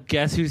 It's called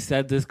Guess Who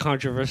Said This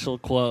Controversial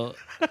Quote.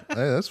 Hey,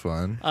 that's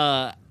fun.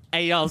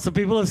 Hey, y'all, some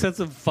people have said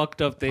some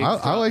fucked up things. I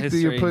throughout like that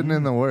history. you're putting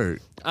in the work.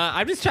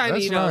 I'm just trying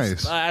That's to,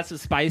 nice. add some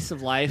spice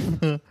of life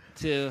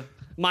to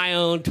my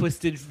own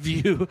twisted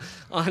view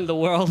on the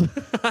world.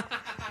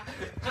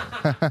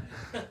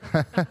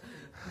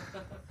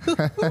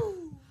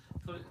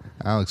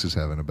 Alex is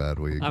having a bad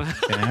week.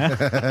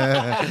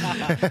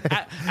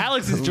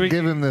 Alex is Give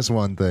drinking. him this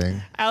one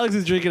thing. Alex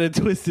is drinking a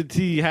twisted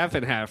tea, half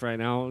and half right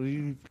now.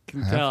 You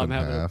can Half tell I'm and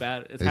having a half.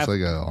 bad. It's half, like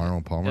a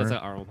Arnold Palmer. It's an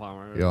Arnold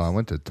Palmer. Yo, I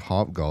went to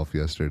Top Golf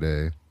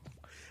yesterday.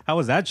 How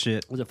was that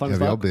shit? Was it fun as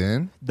Have y'all fuck?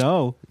 been?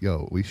 No.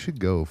 Yo, we should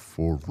go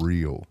for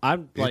real.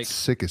 I'm like, It's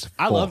sick as fuck.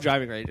 I love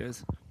driving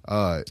ranges.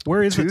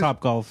 Where is the Tues-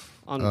 Top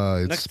Golf? On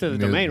It's next to the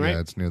near- domain, right? Yeah,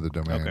 it's near the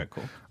domain. Okay,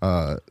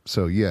 cool.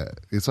 So yeah,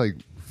 it's like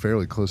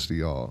fairly close to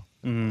y'all.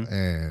 Mm-hmm.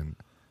 And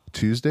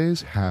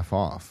Tuesdays half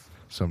off.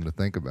 Something to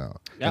think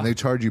about. Yeah. And they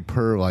charge you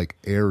per like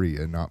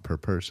area, not per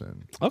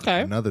person.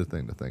 Okay. Another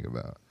thing to think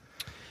about.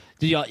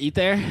 Did y'all eat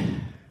there?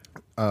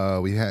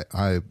 I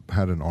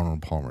had an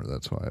Arnold Palmer.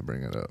 That's why I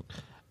bring it up.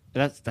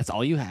 That's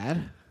all you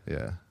had.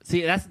 Yeah.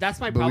 See, that's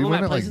my But we problem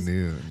went at at like places.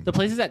 noon. The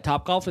places at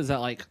Topgolf is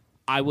that like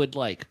I would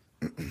like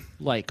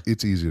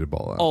It's easy to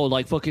ball out. oh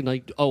like fucking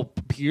like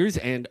beers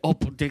and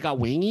they got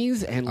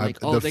wingies and like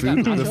the they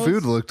food, got the nachos.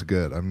 food looked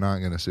good. I'm not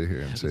gonna sit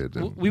here and say it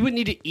didn't. We would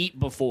need to eat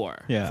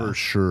before. Yeah. For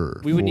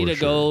sure. We would for need to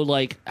sure. go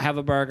like have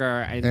a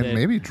burger and and then,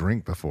 maybe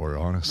drink before.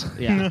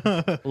 Honestly,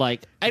 yeah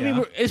like I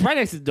mean it's right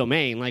next to the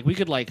domain. Like we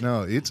could like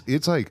no.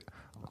 It's like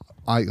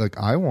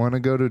I want to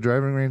go to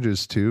driving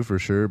ranges too for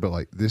sure. But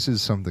like this is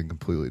something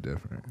completely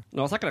different.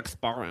 no it's like an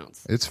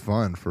experience. It's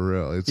fun for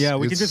real. It's Yeah,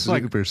 we it's could just,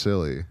 like- super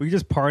silly. We could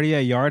just party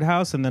at Yard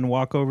House and then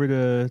walk over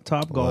to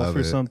Top Golf Love or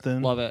it.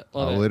 something. Love it.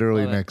 Love it.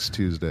 Literally love it. next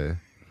Tuesday.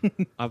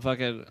 I'm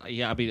fucking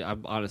yeah. I mean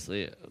I'm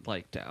honestly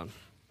like down.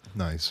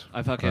 Nice.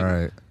 I fucking- All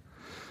right.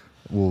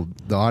 Well,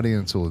 the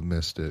audience will have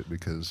missed it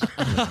because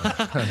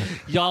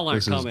Y'all aren't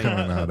this is coming.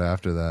 coming out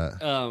after that.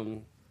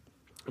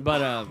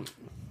 But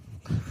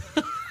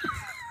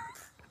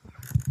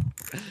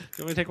you want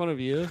me to take one of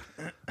you?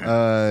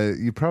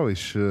 You probably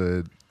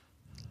should.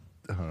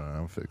 Hold on,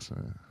 I'm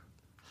fixing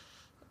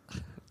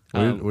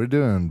it. We're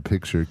doing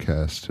picture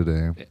cast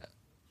today.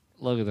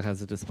 Logan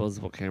has a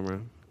disposable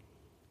camera.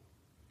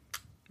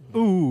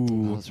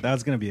 Ooh,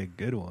 that's gonna be a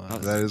good one.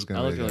 That is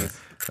gonna I be look good. really-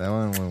 That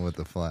one went with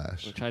the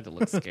flash. I tried to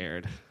look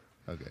scared.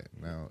 Okay,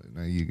 now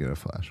you get a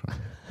flash one.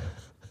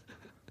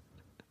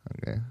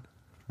 Okay,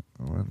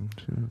 1,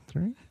 2,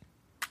 3.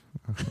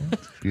 Okay,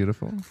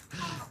 beautiful. All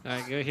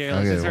right, go here.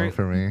 Let's Okay, just hurry. one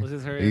for me. Let's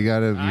just hurry. You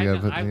gotta I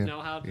put I me in.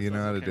 know how You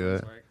know how to do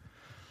it.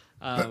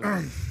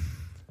 Work.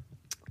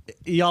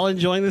 Y'all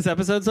enjoying this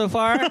episode so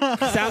far?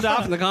 Sound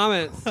off in the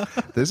comments.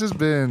 This has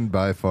been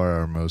by far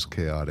our most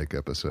chaotic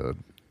episode.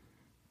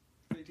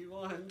 3, 2,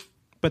 1.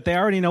 But they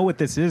already know what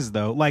this is,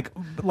 though. Like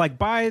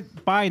by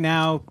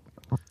now,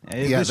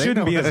 Yeah, this they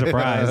shouldn't be know. a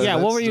surprise. Yeah,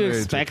 what That's were you very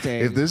true.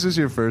 expecting? If this is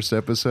your first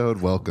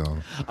episode,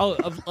 welcome. Oh,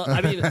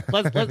 I mean,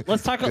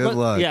 let's talk. Good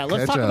luck. Yeah,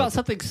 let's Catch talk up. about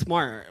something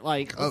smart.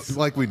 Like,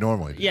 Like we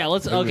normally do. yeah,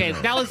 let's. Okay,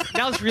 now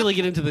let's really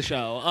get into the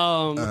show.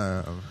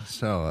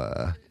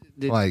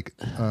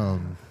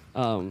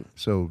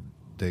 So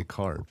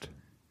Descartes,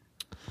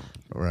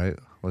 right?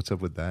 What's up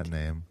with that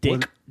name?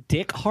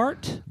 Dick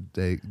Hart.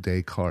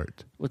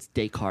 Descartes. What's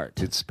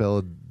Descartes? It's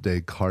spelled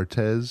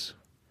Descartes.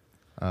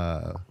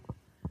 Yeah.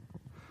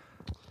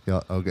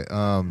 Okay.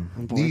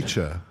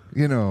 Nietzsche.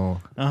 You know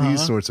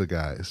these sorts of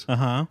guys,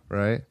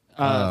 right?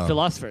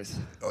 Philosophers.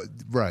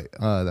 Right.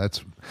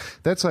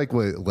 That's like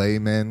what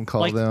laymen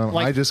call Like- them.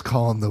 like- I just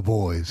call them the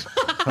boys.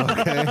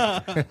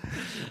 Okay.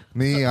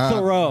 Me.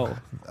 Thoreau.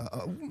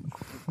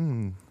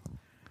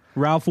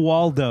 Ralph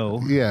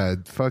Waldo. Yeah.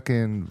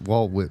 Fucking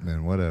Walt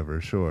Whitman.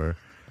 Whatever. Sure.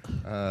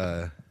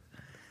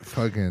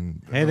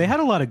 Fucking Hey, they had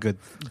a lot of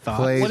good thoughts.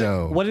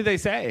 Plato. What did they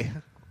say?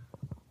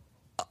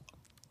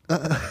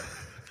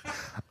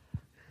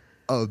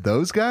 Oh,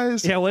 those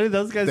guys? Yeah, what did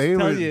those guys They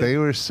tell were you? they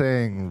were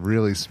saying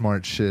really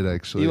smart shit.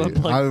 Actually, You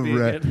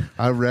unplugged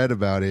I read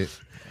about it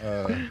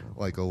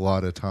like a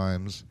lot of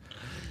times,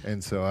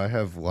 and so I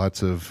have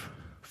lots of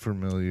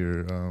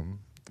familiar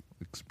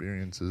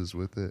experiences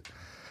with it,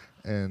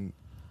 and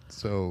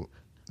so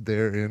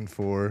they're in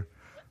for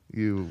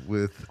you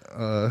with.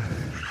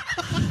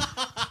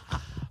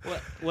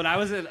 When I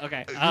was in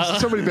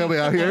Somebody bail me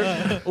out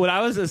here. when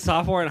I was a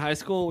sophomore in high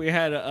school, we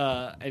had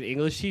an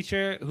English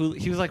teacher who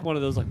he was like one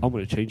of those like I'm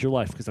going to change your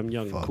life because I'm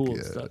young and cool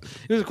and stuff.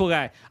 He was a cool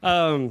guy.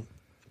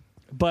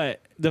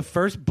 But the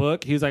first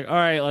book, he was like, all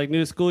right, like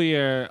new school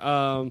year,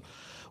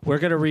 we're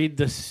gonna read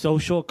The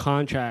Social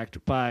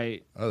Contract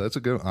by. Oh, that's a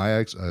good one. I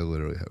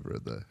literally have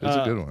read that. It's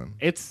a good one.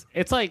 It's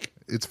like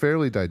It's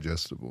fairly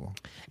digestible.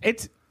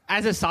 it's.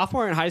 As a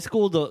sophomore in high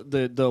school,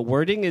 the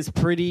wording is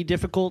pretty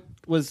difficult.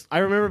 I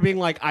remember being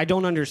like, I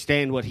don't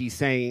understand what he's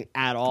saying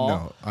at all.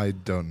 No, I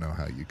don't know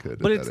how you could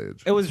But at that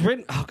age. it was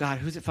written. Oh God,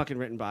 who's it fucking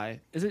written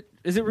by? Is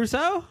it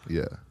Rousseau?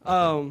 Yeah,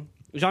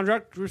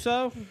 Jean-Jacques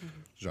Rousseau.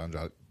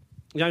 Jean-Jacques.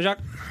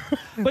 Jean-Jacques.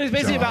 But it's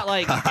basically about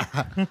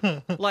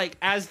like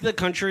as the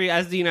country,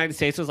 as the United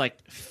States was like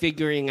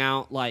figuring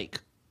out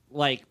like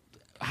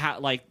how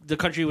like the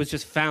country was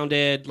just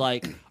founded,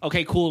 like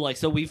okay, cool, like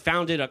so we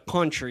founded a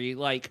country,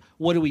 like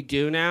what do we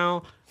do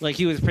now? Like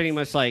he was pretty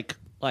much like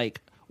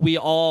we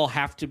all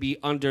have to be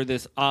under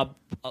this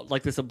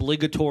like this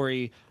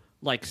obligatory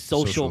like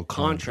social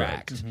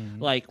contract.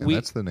 Mm-hmm. Like And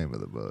that's the name of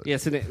the book.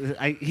 yes, and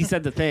he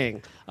said the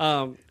thing,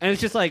 and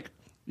it's just like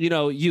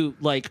you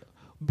like.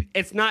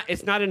 It's not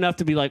enough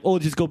to be like, oh,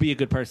 just go be a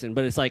good person,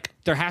 but it's like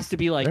there has to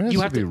be like There has you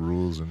to have be to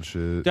rules and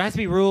shit. there has to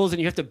be rules,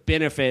 and you have to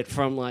benefit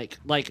from like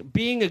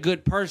being a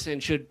good person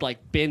should like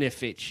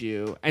benefit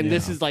you, and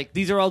this is like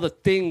these are all the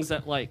things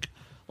that like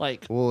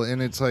Well,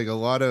 and it's like a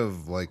lot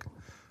of like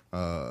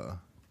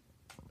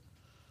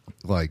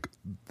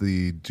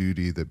the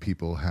duty that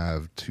people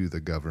have to the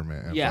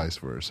government and Yeah. vice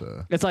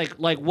versa. it's like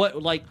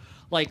what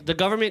like the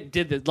government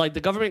did this, like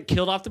the government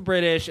killed off the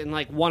British and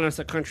like won us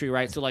a country,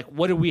 right? So like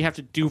what do we have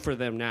to do for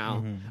them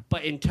now?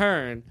 But in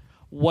turn,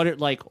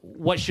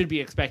 what should be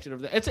expected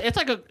of them? It's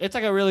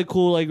like a really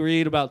cool like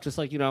read about just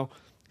like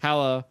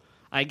how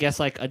I guess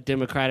like a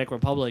democratic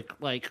republic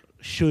like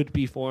should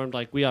be formed.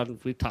 Like we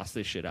tossed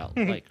this shit out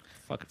like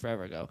fucking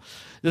forever ago.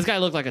 This guy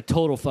looked like a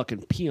total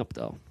fucking pimp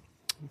though.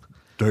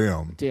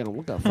 Damn,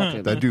 What the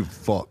fucking that dude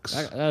fucks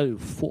that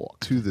dude fuck.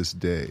 to this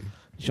day.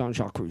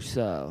 Jean-Jacques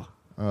Rousseau.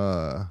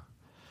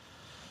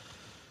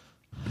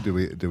 Do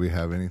we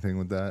have anything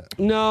with that?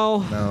 No,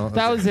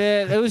 that okay. was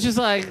it. It was just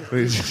like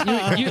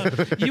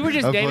you were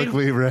just a naming. book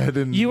we read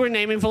and You were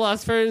naming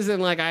philosophers,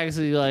 and like I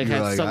actually like you're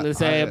had like, something to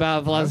say about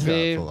I've got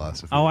philosophy.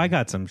 philosophy. Oh, I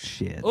got some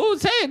shit. Oh,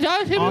 say it,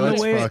 Josh. Hit me on with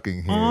the let's it. way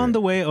fucking hear on it.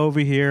 the way over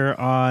here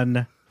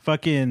on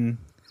fucking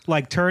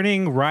like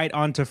turning right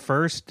onto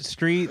First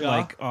Street, Yeah.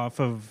 like off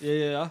of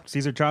Yeah.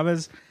 Cesar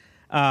Chavez.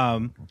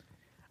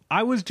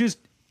 I was just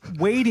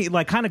waiting,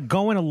 like kind of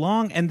going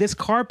along, and this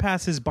car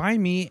passes by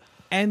me,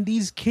 and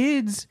these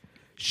kids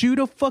shoot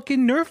a fucking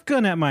Nerf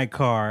gun at my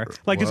car,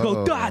 like just go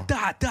Whoa. da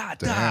da da da,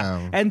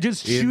 Damn. and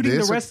just In shooting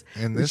this- the rest,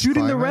 in this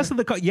shooting the climate? rest of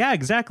the car. Yeah,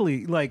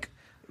 exactly. Like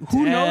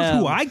who knows Damn.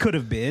 who I could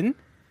have been,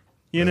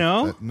 you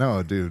know?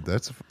 No, dude,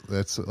 that's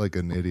like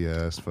an idiot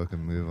ass fucking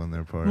move on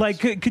their part. Like,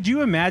 could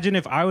you imagine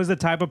if I was the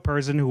type of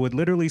person who would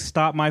literally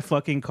stop my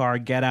fucking car,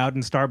 get out,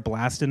 and start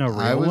blasting a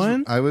real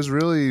one? I was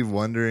really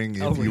wondering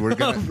if you were A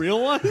gonna.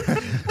 real one?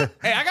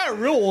 Hey, I got a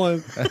real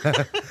one.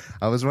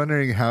 I was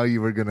wondering how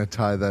you were gonna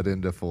tie that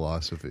into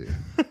philosophy,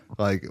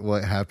 like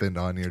what happened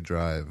on your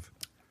drive.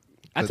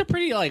 That's a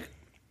pretty like.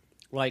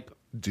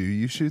 Do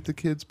you shoot the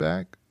kids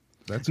back?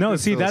 That's a No, good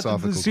see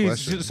philosophical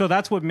question. so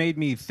that's what made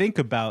me think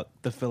about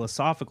the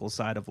philosophical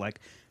side of like,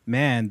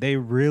 man, they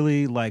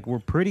really like were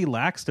pretty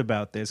laxed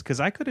about this because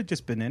I could have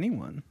just been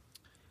anyone.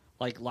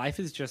 Like life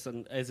is just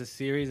is a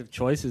series of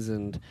choices,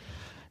 and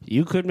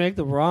you could make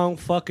the wrong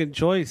fucking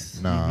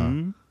choice. Nah,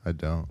 I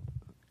don't.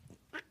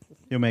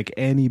 You'll make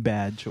any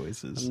bad I've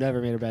choices.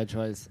 never made a bad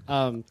choice.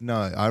 No,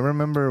 I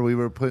remember we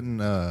were putting.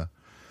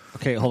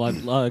 Okay,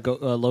 hold on.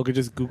 Logan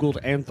just Googled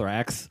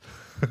anthrax.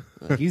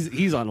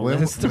 He's on a When,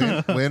 list.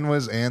 when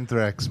was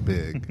anthrax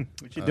big?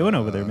 What you doing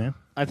over there, man?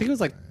 I think it was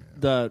like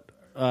the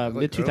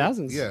mid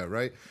 2000s. Yeah,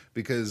 right.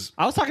 Because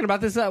I was talking about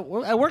this at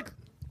work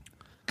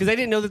because I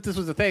didn't know that this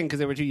was a thing because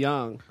they were too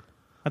young.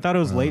 I thought it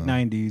was late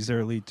 '90s,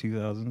 early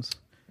 2000s.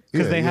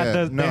 Because Yeah, they had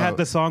yeah, they had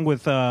the song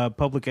with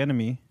Public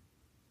Enemy.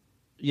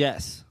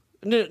 Yes.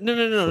 No.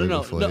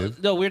 Flavor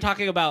Flav? No, we're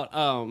talking about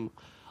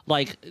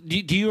like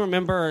do you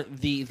remember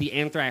the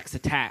anthrax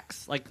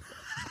attacks? Like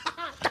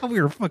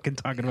We were fucking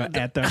talking about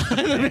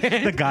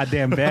the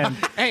goddamn band.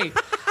 hey,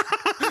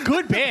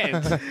 good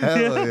band.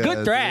 Hell yeah,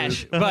 Good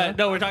thrash. dude. But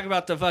no, we're talking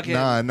about the fucking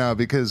No,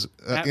 because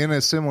in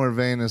a similar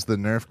vein as the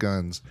Nerf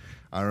guns,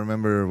 I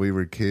remember we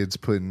were kids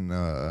putting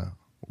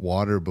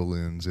water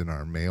balloons in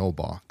our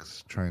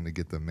mailbox trying to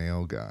get the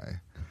mail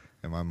guy.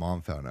 And my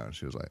mom found out and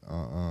she was like,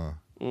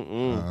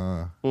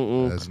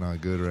 That's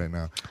not good right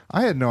now.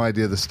 I had no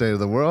idea the state of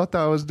the world. I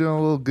thought I was doing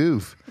a little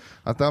goof.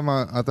 I thought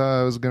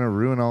I was gonna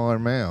ruin all our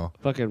mail.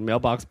 Fucking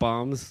mailbox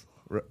bombs.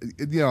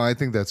 I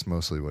think that's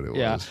mostly what it was.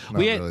 Yeah. Not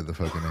really the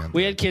fucking anthem.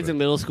 We had kids in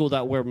middle school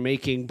that were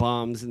making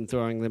bombs and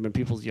throwing them in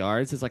people's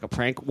yards. It's like a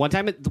prank. One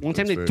time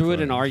they threw it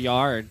in our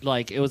yard.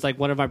 Like it was like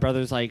one of my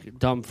brother's like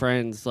dumb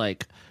friends.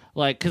 Like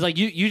because like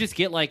you just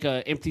get like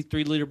a empty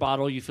 3-liter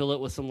bottle. You fill it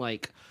with some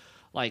like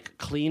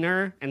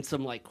cleaner and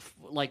some like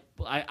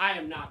I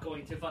am not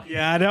going to fucking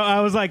Yeah, I know. I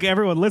was like,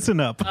 everyone, listen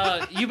up.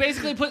 you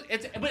basically put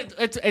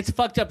it's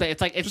fucked up.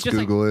 It's like it's just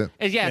Google like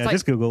it. Yeah, it's like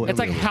just Google it. It's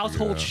like We'll household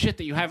figure it out. shit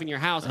that you have in your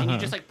house, and you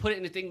just like put it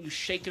in a thing, you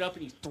shake it up,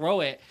 and you throw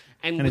it,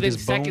 and it within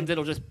just seconds boom?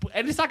 it'll just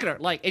and it's not gonna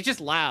like it's just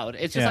loud.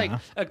 It's just like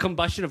a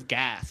combustion of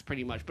gas,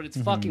 pretty much, but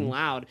it's fucking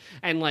loud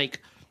and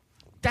like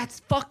that's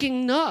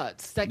fucking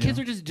nuts. That kids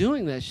are just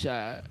doing this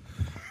shit.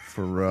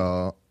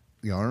 For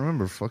y'all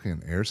remember fucking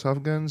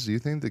airsoft guns? Do you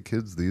think the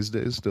kids these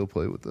days still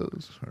play with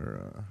those?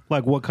 Or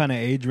Like, what kind of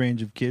age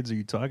range of kids are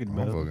you talking I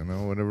don't about? fucking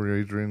know. Whatever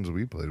age range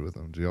we played with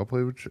them. Do y'all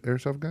play with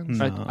airsoft guns?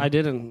 No. I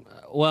didn't.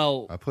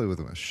 Well, I played with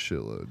them a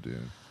shitload,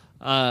 dude.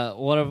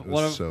 one It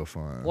was so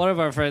fun. of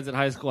our friends in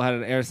high school had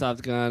an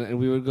airsoft gun, and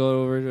we would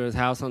go over to his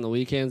house on the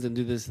weekends and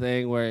do this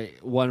thing where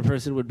one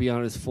person would be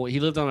on his he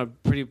lived on a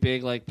pretty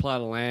big like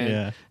plot of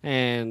land,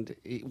 and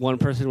one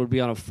person would be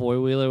on a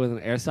 4-wheeler with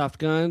an airsoft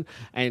gun,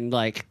 and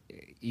like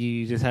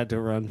you just had to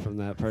run from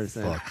that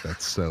person. Fuck,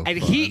 that's so And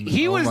fun.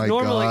 he Oh was my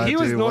normally God, he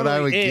was dude, what I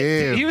would normally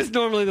give. he was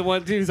normally the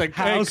one who's like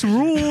House hey,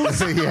 rules.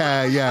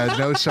 yeah,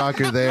 no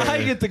shocker there.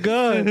 I get the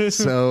gun.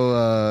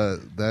 So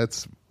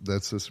that's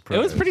a surprise.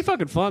 It was pretty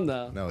fucking fun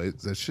though. No,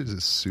 that shit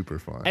is super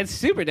fun. It's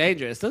super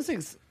dangerous. Those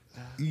things.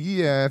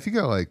 Yeah, if you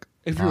got like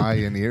If you're- eye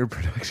and ear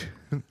protection.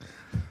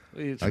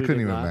 I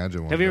couldn't even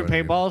imagine one Have you ever going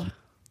in. paintballed?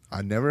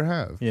 I never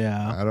have.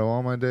 Yeah. Out of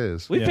all my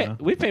days. We Yeah.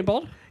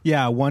 paintballed.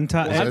 Yeah, one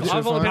time. Was that shit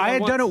I've only fun? paintballed I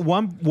had done it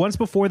once. once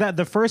before that.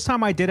 The first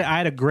time I did it, I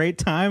had a great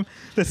time.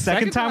 The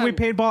second time we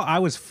time- paintball, I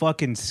was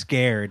fucking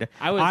scared.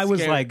 I was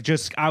scared. like,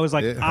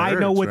 It I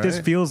know hurts, what this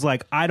right? feels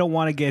like. I don't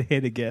want to get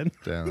hit again.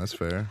 Damn, that's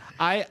fair.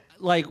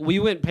 We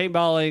went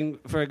paintballing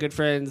for a good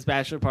friend's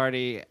bachelor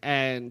party,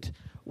 and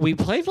we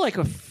played like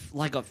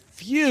a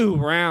few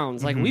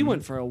rounds. Like we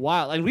went for a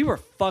while, and we were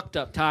fucked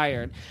up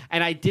tired.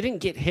 And I didn't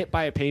get hit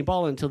by a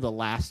paintball until the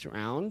last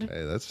round.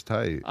 Hey, that's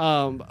tight.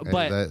 But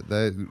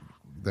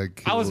that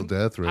I was kill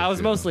death rate. I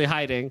was mostly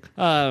hiding.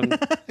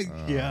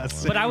 Yeah,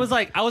 But I was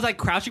like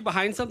crouching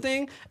behind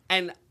something,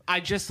 and I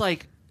just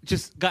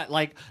got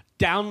like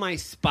down my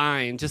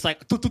spine, just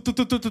like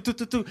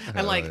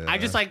and like yeah. I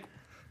just like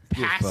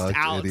passed fucked,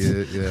 out.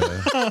 idiot. Yeah,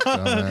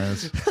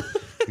 dumbass.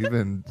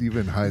 You've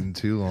been hiding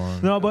too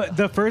long. No, but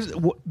the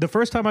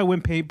first time I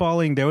went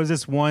paintballing, there was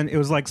this one. It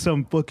was like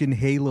some fucking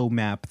Halo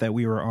map that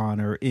we were on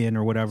or in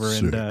or whatever,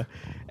 Sick.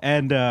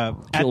 and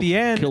at the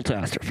end,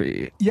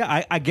 Catastrophe.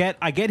 yeah, I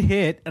get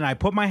hit, and I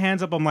put my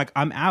hands up. I'm like,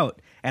 I'm out.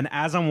 And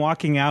as I'm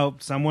walking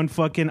out, someone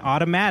fucking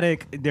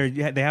automatic. They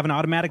have an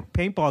automatic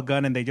paintball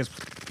gun, and they just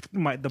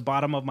the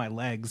bottom of my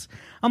legs.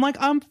 I'm like,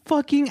 I'm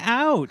fucking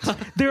out.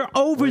 They're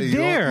over Wait,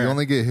 there. You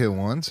only get hit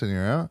once and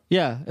you're out?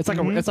 Yeah, it's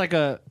like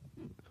a.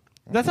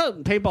 That's how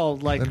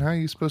paintball like. Then how are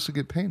you supposed to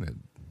get painted?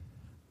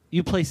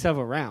 You play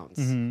several rounds.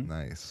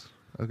 Nice.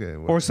 Okay.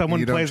 well, or someone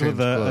you don't plays change with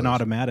an clothes.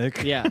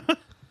 automatic. Yeah,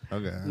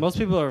 Okay. most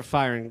people are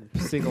firing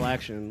single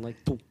action like.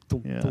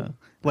 Yeah,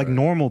 like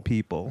normal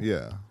people.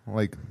 Yeah,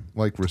 like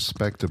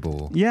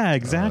respectable. Yeah,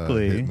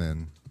 exactly.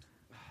 Hitmen.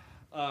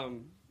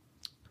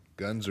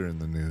 Guns are in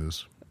the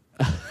news.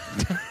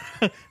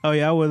 Oh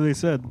yeah, what they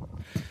said.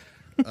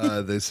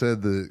 They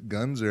said the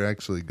guns are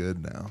actually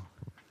good now.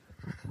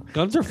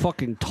 Guns are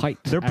fucking tight.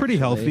 They're pretty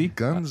healthy.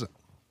 Guns.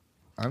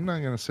 I'm not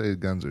gonna say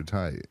guns are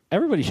tight,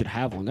 Everybody should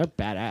have one. They're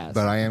badass.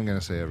 but I am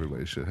gonna say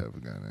everybody should have a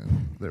gun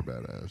and they're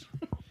badass.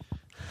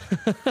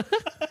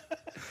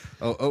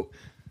 oh.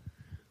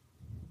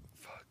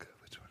 Fuck.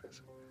 Which one is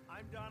it?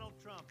 I'm Donald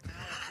Trump, and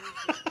I approve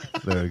this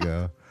message. There we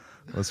go.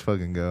 Let's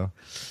fucking go.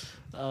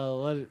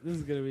 This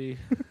is gonna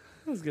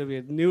be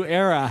a new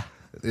era.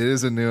 It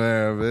is a new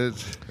era,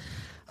 bitch.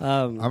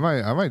 I Um,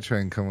 might try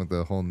and come with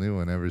a whole new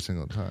one every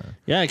single time.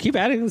 yeah, keep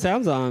adding the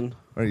sounds on.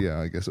 Or yeah,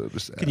 I guess I'll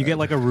just. Can you get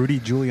like a Rudy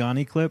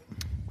Giuliani clip?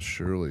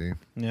 Surely.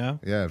 Yeah.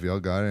 Yeah, if y'all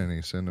got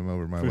any, send them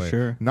over my For way.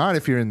 sure. Not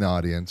if you're in the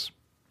audience.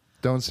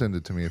 Don't send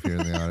it to me if you're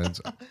in the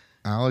audience.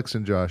 Alex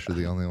and Josh are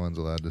the only ones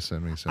allowed to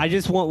send me something. I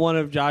just want one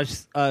of Josh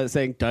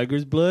saying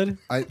Tiger's blood.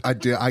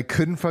 I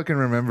couldn't fucking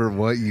remember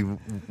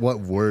what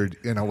word,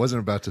 and I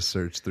wasn't about to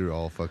search through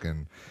all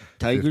fucking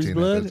Tiger's 15 of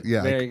blood? those.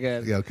 Yeah, Very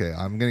good. Yeah, okay.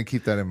 I'm gonna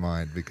keep that in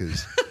mind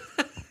because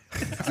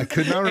I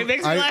could not. It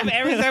makes me laugh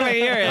every time I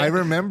hear it. I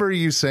remember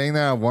you saying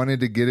that. I wanted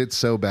to get it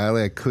so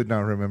badly. I could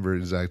not remember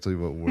exactly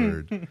what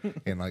word,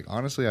 and like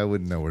honestly, I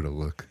wouldn't know where to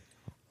look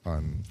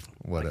on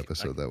what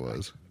episode that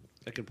was.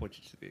 I can point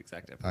you to the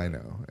exact episode. I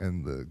know,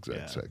 and the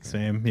exact second.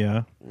 Same.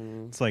 Yeah.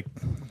 It's like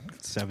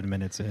 7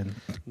 minutes in.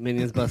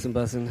 Minions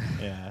bussin'.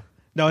 Yeah.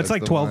 No, it's That's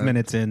like the 12 one.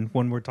 minutes in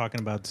when we're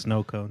talking about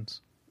snow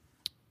cones.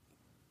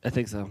 I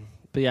think so.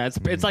 But yeah,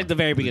 it's like the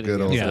very The beginning.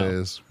 good old yeah.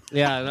 days.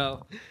 Yeah, I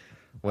know.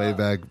 Way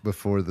back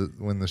before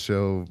when the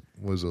show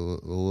was a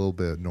little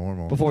bit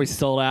normal. Before we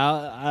sold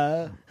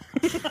out.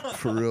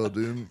 For real,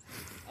 dude.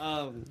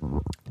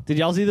 Did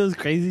y'all see those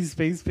crazy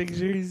space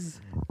pictures?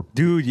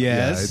 Dude,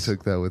 Yeah, yes. I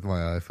took that with my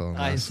iPhone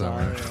I last saw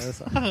summer. it. I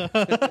saw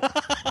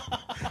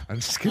it. I'm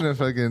just gonna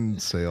fucking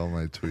say all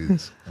my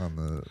tweets on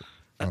the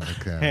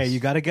cast. Hey, you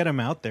got to get them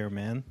out there,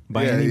 man.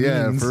 By yeah, any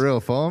means. for real.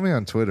 Follow me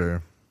on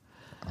Twitter.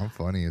 I'm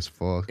funny as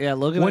fuck. Yeah,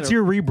 looking What's at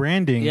your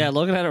rebranding? Yeah,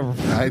 looking at a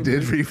I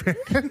did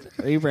rebrand.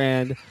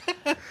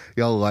 rebrand.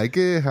 Y'all like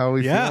it? How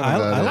we Yeah, feeling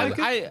about I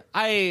it?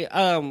 like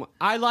it.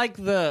 I like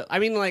the. I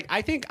mean, like,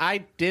 I think I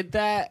did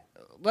that.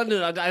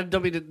 No, I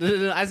don't mean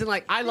to. As in,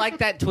 like, I like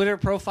that Twitter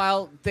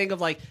profile thing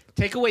of like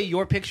take away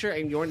your picture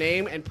and your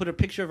name and put a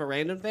picture of a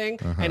random thing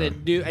and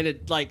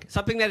it like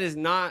something that is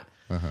not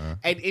in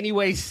any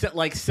way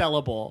like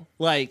sellable.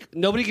 Like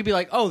nobody could be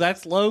like, oh,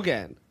 that's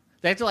Logan.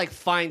 They have to like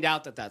find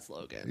out that that's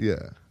Logan. Yeah,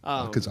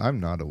 because I'm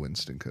not a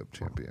Winston Cup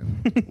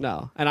champion.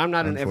 No, and I'm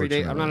not an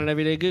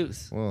everyday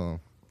goose.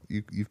 Well,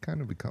 you've kind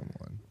of become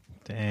one.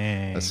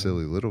 Dang. A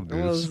silly little I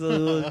was goose a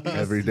little goose.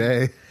 every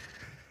day.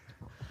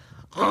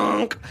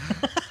 Honk.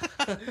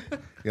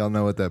 Y'all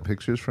know what that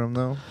picture's from,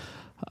 though?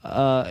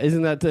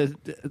 Isn't that the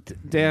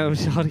damn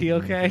shawty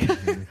okay?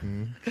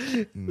 Damn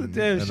And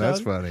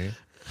that's shawty.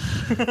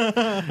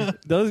 funny.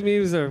 Those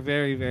memes are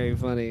very, very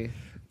funny.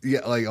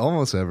 Yeah, like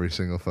almost every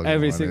single fucking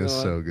Every one single is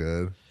one. so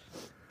good.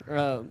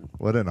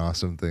 What an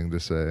awesome thing to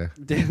say.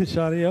 Damn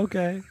shawty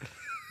okay.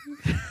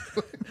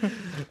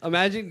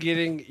 Imagine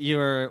getting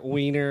your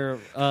wiener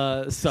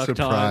sucked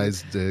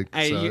Surprise on. dick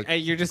suck.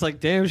 And you're just like,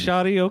 damn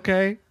shawty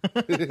okay.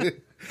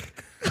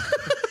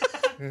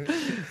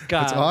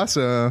 God. It's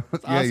awesome. Yeah,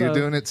 awesome. you're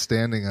doing it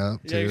standing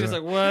up, too. Yeah, you're just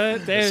like,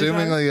 what? Damn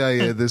Assuming shawty.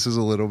 like, yeah, this is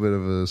a little bit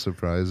of a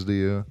surprise to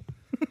you.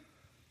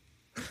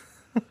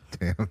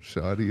 Damn,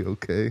 shoddy,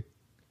 okay.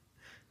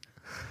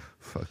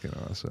 Fucking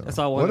awesome. I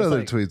saw one what that's other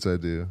like- tweets I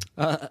do?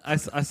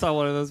 I saw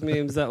one of those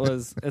memes that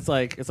was it's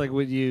like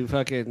when you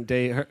fucking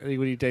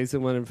when you date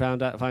someone and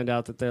find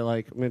out that they're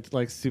like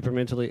super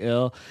mentally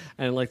ill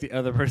and like the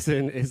other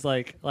person is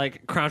like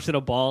crouched in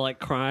a ball like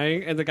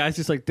crying and the guy's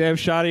just like, damn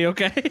shoddy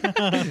okay. With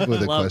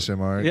a question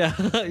mark. yeah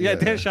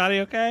damn shoddy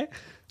okay.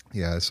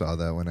 Yeah, I saw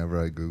that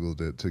whenever I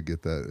Googled it to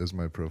get that as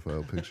my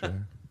profile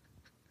picture.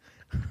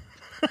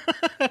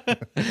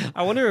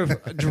 I wonder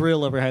if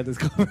Drill ever had this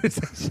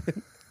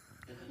conversation.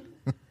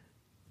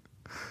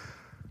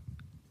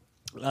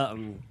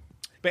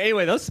 But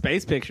anyway, those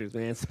space pictures,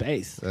 man,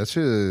 space. That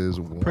shit is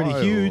wild. Pretty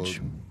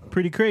huge.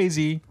 Pretty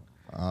crazy.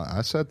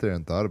 I sat there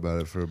and thought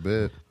about it for a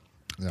bit.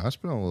 Yeah, I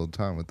spent a little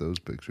time with those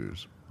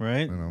pictures.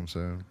 Right? You know what I'm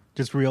saying?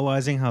 Just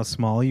realizing how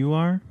small you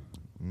are.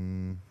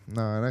 No,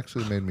 it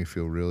actually made me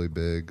feel really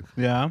big.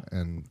 Yeah.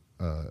 And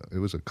it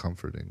was a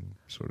comforting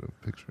sort of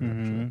picture.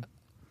 Mm-hmm.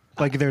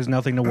 Like there's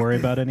nothing to worry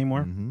about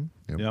anymore.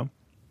 Yep. Yeah.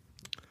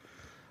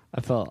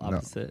 I felt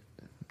opposite.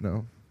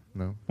 No.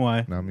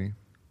 Why? Not me.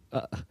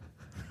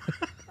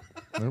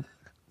 Nope.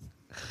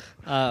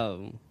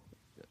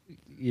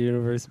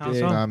 Universe How big.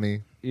 so? Not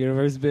me.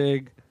 Universe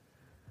big.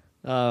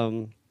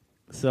 So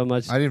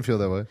much. I didn't feel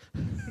that way.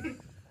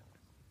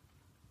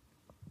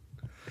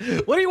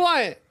 What do you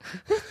want?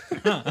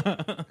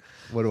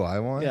 What do I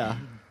want? Yeah.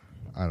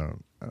 I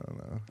don't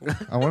know.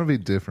 I want to be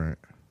different.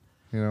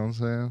 You know what I'm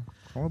saying?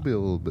 I want to be a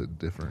little bit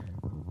different.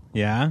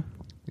 Yeah.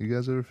 You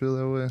guys ever feel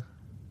that way?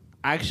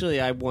 Actually,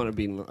 I want to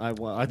be. I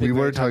think We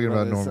were were talking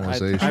about this.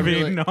 normalization. I I mean,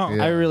 really, no.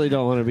 Yeah. I really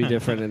don't want to be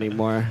different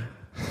anymore.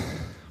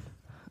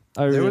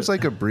 There was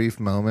like a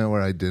brief moment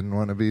where I didn't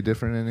want to be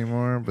different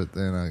anymore, but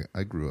then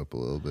I grew up a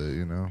little bit,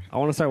 you know? I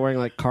want to start wearing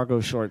like cargo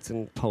shorts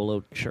and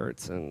polo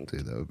shirts and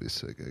Dude, that would be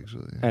sick,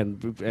 actually.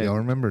 and Y'all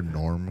remember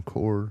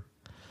Normcore?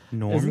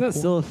 isn't that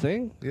still a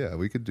thing? Yeah,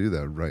 we could do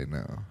that right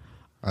now.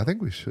 I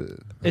think we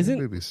should. I think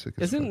we'd be sick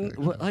as fuck,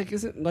 Isn't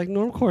actually.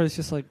 normcore is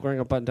just like wearing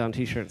a button-down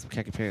T-shirt and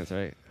khaki pants,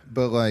 right?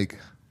 But like,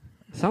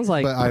 Sounds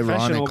like but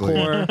professional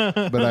ironically,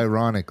 core. but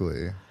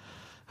ironically,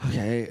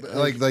 Okay,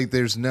 like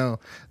there's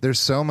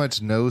so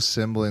much no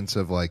semblance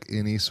of like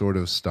any sort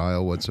of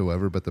style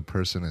whatsoever, but the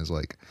person is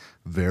like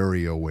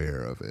very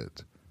aware of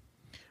it.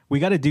 We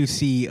got to do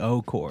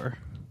CEO core.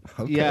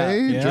 Okay,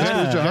 Yeah. just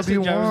the job Just the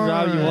you want.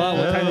 job you want.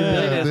 What type of Yeah,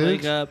 billionaires bitch.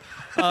 wake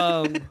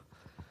up?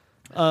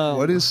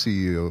 What is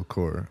CEO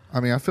core? I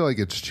mean, I feel like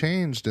it's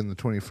changed in the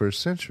 21st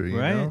century.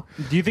 Right. You know?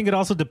 Do you think it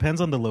also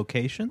depends on the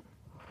location?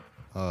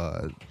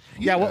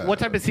 Yeah, what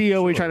type of CEO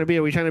are we trying to be?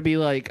 Are we trying to be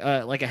like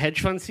a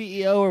hedge fund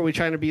CEO, or are we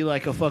trying to be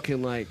like a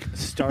fucking like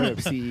startup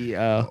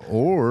CEO?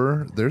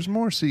 Or there's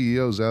more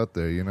CEOs out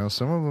there. You know,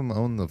 some of them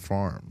own the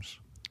farms.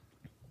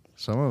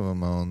 Some of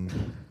them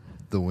own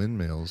the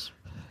windmills.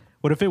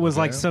 What if it was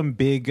like Okay. some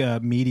big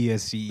media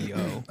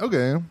CEO?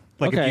 Okay.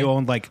 Like Okay. if you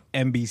owned like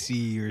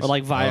NBC or Or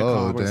like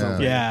Viacom or damn.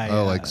 something? Yeah, Oh,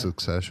 yeah. like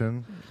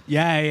Succession.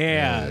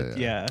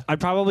 Yeah. I'd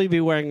probably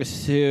be wearing a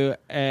suit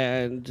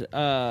and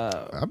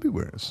I'd be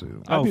wearing a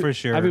suit. For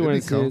sure. I'd be It'd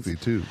wearing be comfy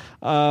suits.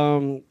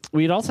 too.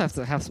 We'd also have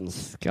to have some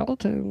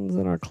skeletons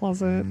in our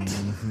closet.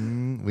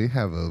 We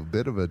have a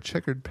bit of a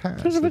checkered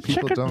past There's a that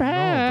people checkered don't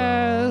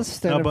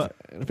past. No, And but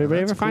if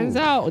anybody ever that's finds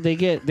cool. out, they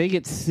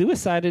get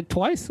suicided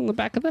twice in the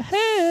back of the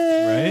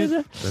head.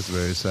 Right? That's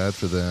very sad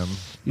for them.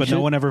 But should-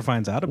 no one ever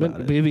finds out about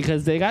it.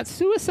 Because they got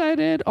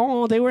suicided.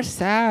 Oh, they were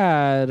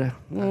sad.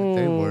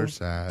 They were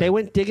sad. They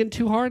went digging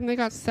too hard and they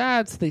got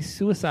sad, so they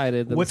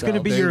suicided themselves. What's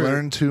gonna be They your-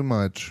 learned too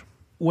much.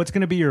 What's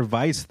going to be your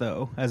vice,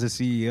 though, as a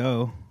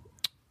CEO?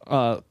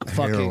 fucking?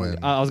 Heroin.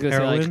 I was gonna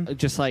say Heroin? like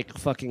just like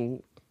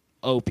fucking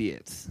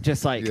opiates,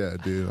 just like Yeah,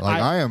 dude.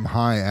 Like I am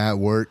high at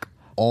work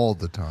all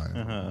the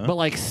time. but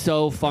like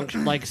so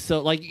function, like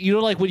so like you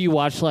know like when you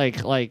watch like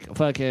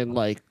fucking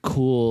like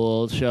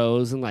cool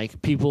shows and like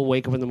people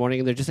wake up in the morning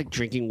and they're just like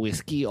drinking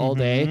whiskey all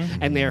day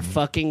and they're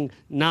fucking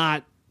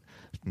not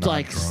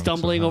like drunk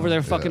stumbling over somehow.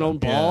 their fucking Yeah. own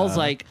balls. Yeah.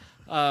 Like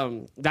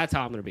that's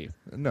how I'm gonna be.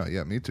 No,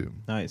 yeah, me too.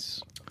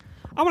 Nice.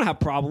 I'm gonna have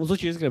problems.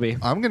 What's yours gonna be?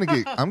 I'm gonna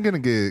get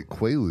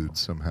Quaaludes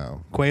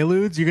somehow.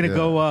 Quaaludes? You're going to Yeah.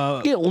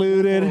 go Get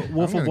looted.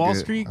 Wolf I'm of gonna Wall get-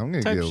 Street I'm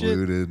gonna type get shit?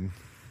 looted.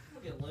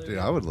 Dude,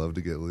 I would love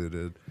to get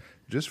looted.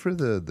 Just for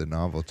the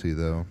novelty,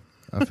 though.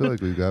 I feel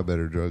like we've got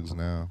better drugs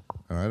now,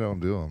 and I don't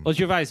do them. What's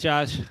your advice,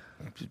 Josh?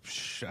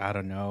 I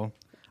don't know.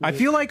 I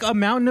feel like a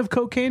mountain of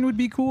cocaine would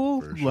be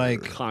cool. For sure.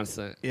 Like,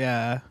 Constant,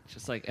 yeah.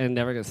 just like and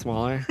never get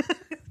smaller.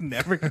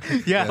 Never.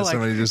 Yeah, like,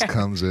 somebody just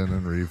comes in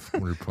and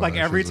replenishes like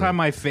every time it.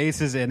 my face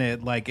is in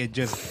it, like it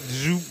just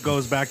zoop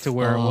goes back to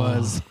where it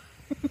was.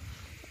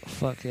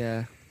 Fuck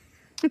yeah.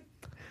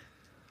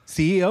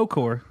 CEO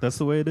core. That's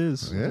the way it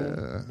is.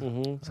 Yeah.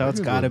 That's how I it's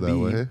could got to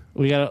live that be.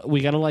 way.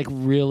 We gotta like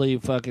really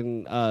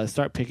fucking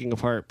start picking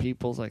apart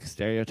people's like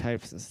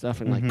stereotypes and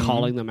stuff and like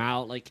calling them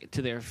out like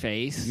to their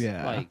face.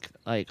 Yeah. Like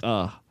Like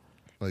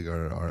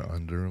our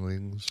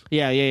underlings.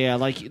 yeah.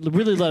 Like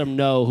really let them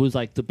know who's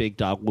like the big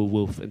dog woo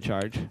woof in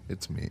charge.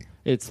 It's me.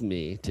 It's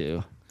me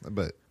too.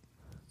 But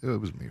it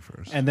was me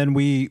first. And then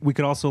we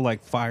could also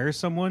like fire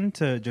someone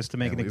to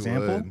make Yeah, an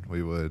example.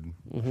 We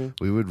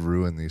would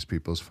ruin these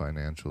people's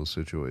financial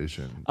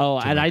situation.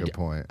 Oh, to and make a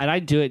point. I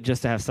do it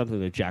just to have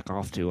something to jack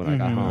off to when I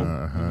got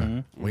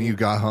home. When you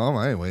got home,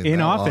 I ain't waiting In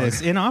that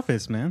office, long. in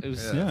office, man. It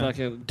was Yeah.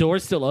 fucking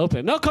doors still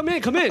open. No, come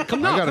in. Come I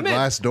got a in.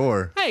 glass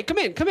door. Hey, come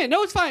in.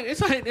 No, it's fine.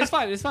 It's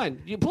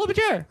fine. You pull up a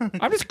chair.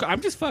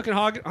 I'm just fucking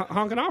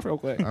honking off real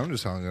quick. I'm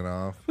just hanging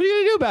off. What are you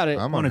gonna do about it?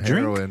 I'm Want on a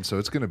drink? heroin, so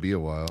it's gonna be a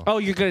while. Oh,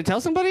 you're gonna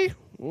tell somebody?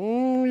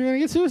 You're gonna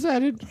get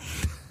suicided.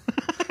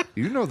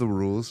 You know the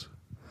rules.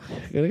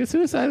 You're gonna get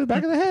suicided in the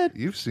back of the head.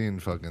 You've seen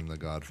fucking The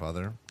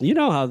Godfather. You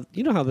know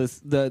how this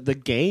the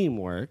game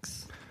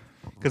works.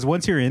 Because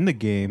once you're in the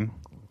game,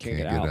 Can't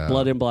get get out. out.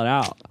 Blood in, blood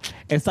out.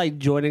 It's like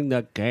joining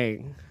the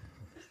gang.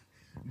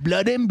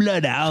 blood in,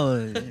 blood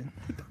out.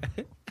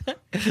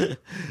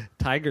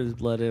 Tiger's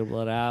blood in,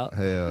 blood out.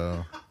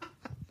 Hey,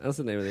 That's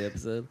the name of the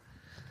episode.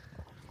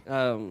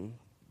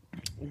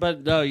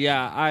 But no,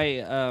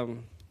 yeah,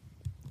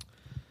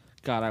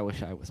 God, I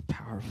wish I was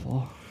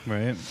powerful.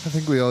 Right? I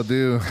think we all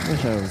do. I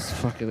wish I was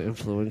fucking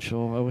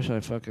influential. I wish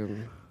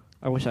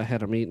I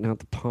had them eating out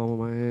the palm of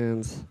my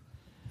hands.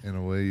 In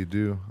a way, you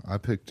do. I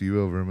picked you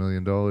over $1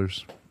 million.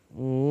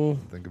 Mm,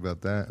 Think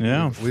about that.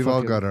 Yeah. We've all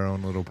Fucking- got our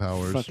own little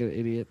powers. fucking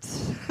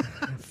idiots.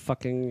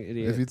 Fucking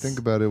idiots. If you think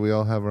about it, we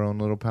all have our own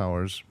little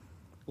powers.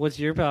 What's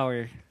your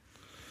power?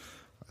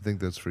 I think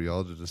that's for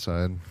y'all to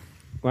decide.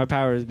 My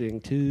power is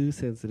being too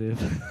sensitive.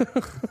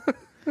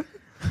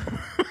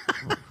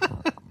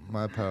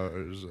 My power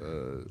is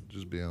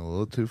just being a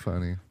little too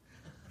funny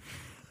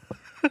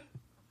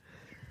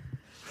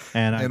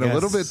And I and guess, a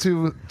little bit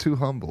too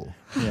humble.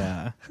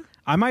 Yeah.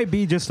 I might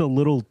be just a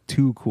little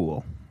too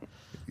cool.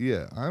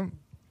 Yeah, I'm.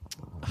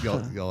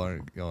 Y'all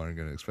aren't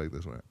gonna expect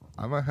this one.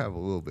 I might have a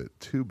little bit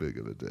too big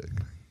of a dick.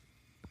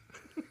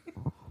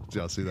 Did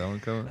y'all see that one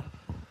coming?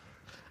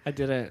 I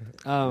didn't.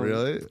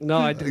 Really? No,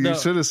 I didn't. You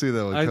should have seen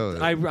that one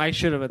coming. I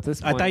should have at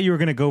this I point. thought you were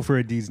going to go for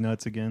a D's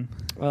nuts again.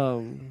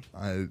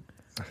 I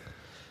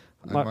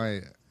My-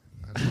 might.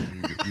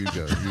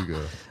 You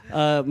go.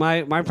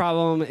 My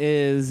problem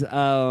is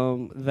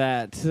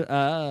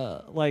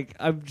that like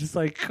I'm just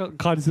like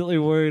constantly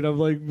worried I'm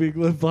like being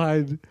left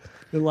behind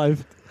in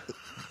life.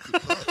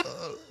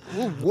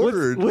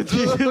 Word.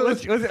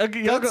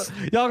 Okay,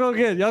 y'all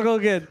go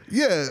again.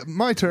 Yeah,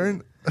 my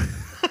turn.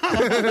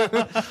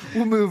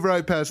 We'll move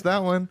right past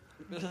that one.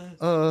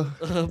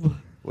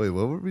 Wait,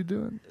 what were we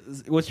doing?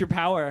 What's your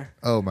power?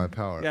 Oh, my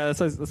power. Yeah,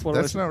 that's what.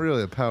 That's not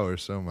really a power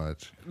so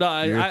much.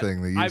 no, your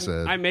thing that you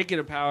said. I'm making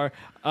a power.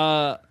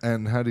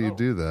 And how do you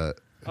do that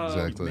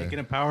exactly? Making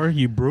a power,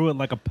 you brew it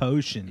like a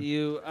potion.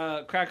 You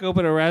crack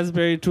open a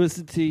raspberry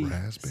twisted tea.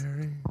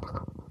 Raspberry?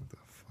 What the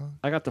fuck?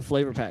 I got the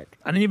flavor pack.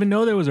 I didn't even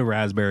know there was a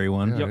raspberry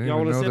one. Yeah, I didn't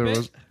y'all even wanna know sip there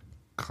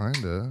was.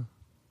 Kinda.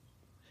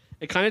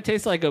 It kind of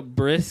tastes like a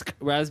brisk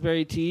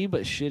raspberry tea,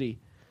 but shitty.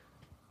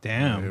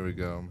 Damn. Here we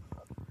go.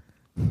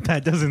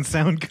 That doesn't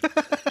sound good.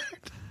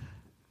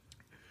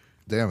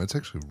 Damn, it's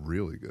actually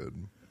really good.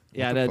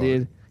 Yeah, What the no,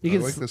 dude. I You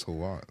like can this a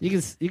lot. you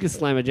can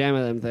slam a jam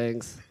at them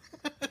things.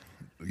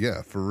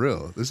 Yeah, for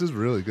real. This is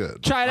really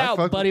good. Try it I out,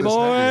 fuck with buddy this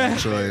boy. heavy,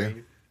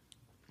 actually.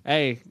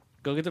 Hey,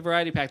 go get the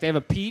variety pack. They have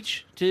a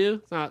peach too.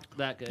 It's not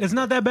that good. It's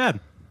not that bad.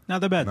 Not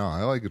that bad. No,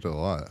 I like it a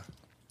lot.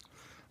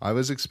 I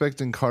was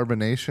expecting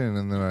carbonation,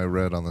 and then I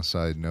read on the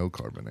side no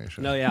carbonation.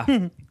 No, yeah.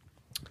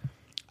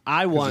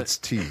 I 'Cause want. it's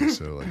tea,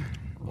 so like,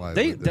 why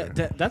They would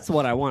there? that's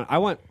what I want. I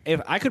want if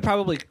I could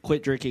probably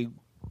quit drinking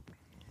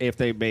if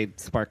they made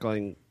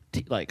sparkling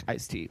tea, like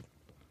iced tea.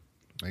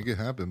 Make it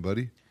happen,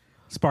 buddy.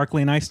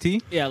 Sparkling iced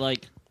tea. Yeah,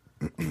 like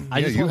I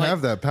Yeah, just you want,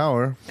 have that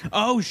power.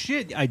 Oh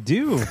shit, I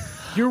do.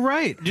 You're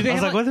right. Do they I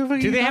was have like, what the fuck?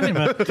 do are you they have talking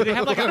about? do they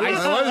have like an ice?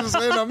 Why is it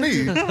saying on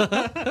me?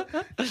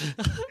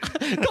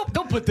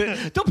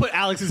 Don't put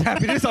Alex's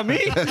happiness on me.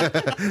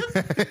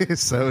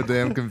 He's so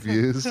damn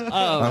confused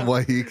on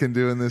what he can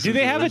do in this. Do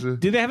they have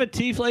situation. a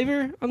tea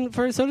flavor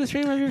for a Soda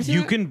Stream? Have you ever seen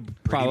You it? can pretty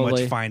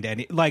Probably. much find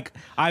any. Like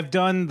I've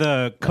done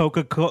the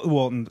Coca-Cola,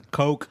 well,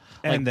 Coke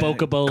and Like the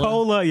Boca-Bola?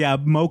 Cola, yeah,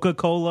 Mocha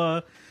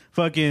Cola,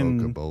 fucking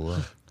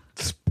Coca-Cola?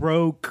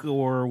 Sproke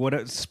or what?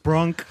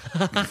 Sprunk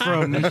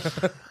from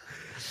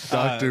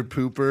Dr.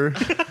 Pooper.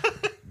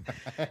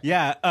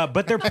 yeah,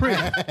 but they're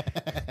pretty.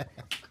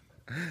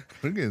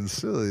 We're getting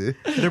silly.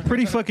 They're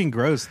pretty fucking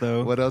gross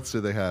though. What else do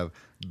they have?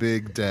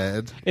 Big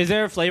Dad. Is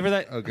there a flavor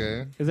that?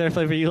 Okay. Is there a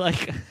flavor you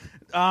like?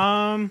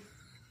 The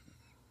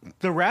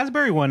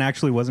raspberry one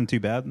actually wasn't too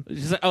bad.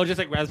 Just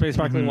like raspberry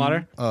sparkling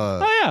water. Oh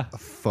yeah.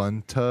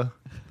 Fanta.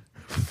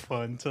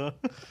 Fanta.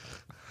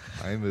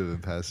 I ain't moving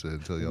past it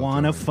until y'all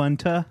Wanna tell me.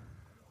 Fanta?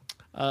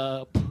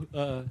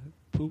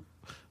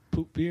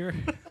 Poop beer.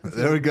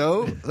 There we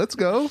go. Let's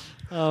go.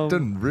 Um,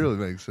 Doesn't really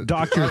make sense.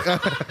 Doctor.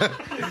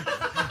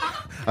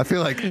 I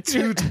feel like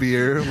toot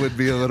beer would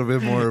be a little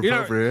bit more You're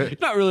appropriate.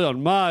 not really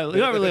on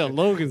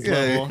Logan's Yeah.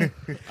 level.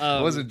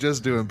 I wasn't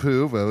just doing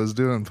poop. I was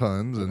doing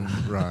puns and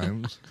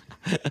rhymes.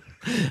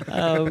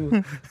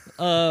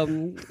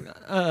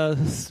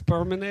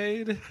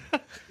 Sperminade.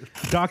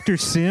 Dr.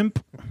 Simp.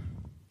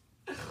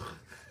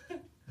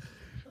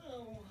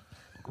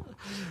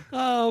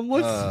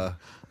 What's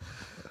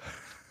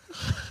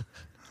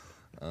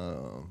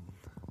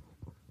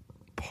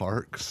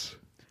Parks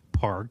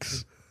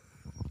Parks.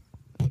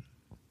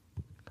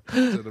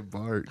 instead of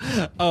barks.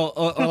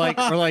 or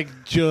like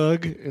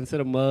jug instead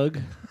of mug.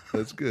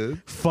 That's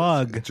good.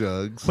 Fug.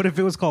 Jugs. What if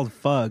it was called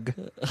Fug?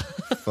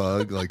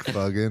 Fug, like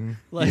fugging.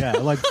 Yeah,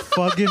 like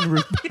fucking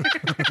root beer.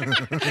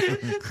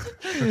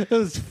 That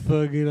was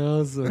fucking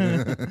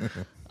awesome.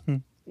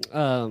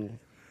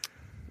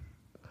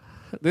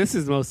 This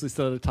is mostly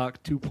Soda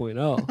Talk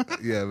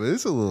 2.0. Yeah, but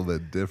it's a little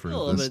bit different A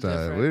little this bit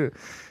time. different.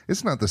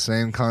 It's not the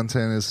same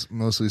content as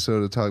mostly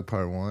Soda Talk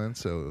Part 1,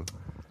 so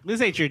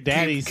This ain't your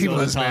daddy's keep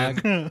Soda listening.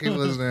 Talk. Keep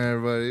listening,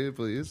 everybody,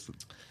 please.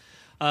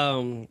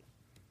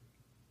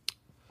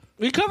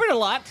 We covered a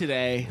lot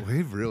today.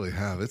 We really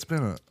have. It's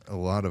been a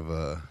lot of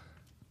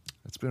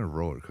it's been a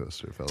roller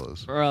coaster,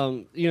 fellas.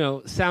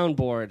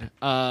 Soundboard.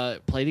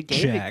 Played a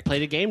game. Check.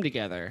 Played a game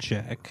together.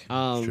 Check.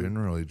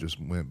 Generally just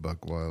went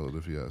buck wild,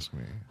 if you ask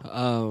me.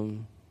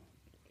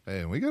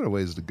 Hey, and we got a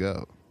ways to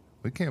go.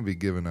 We can't be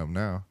giving up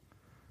now.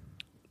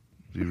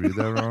 Did you read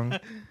that wrong?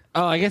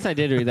 Oh, I guess I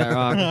did read that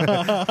wrong.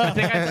 I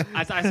think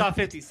I saw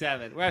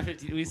 57. We're at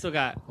 50. We still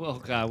got. Oh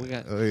God, we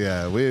got. Oh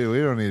yeah, we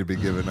don't need to be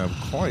giving up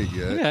quite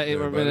yet. We got 8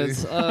 more everybody.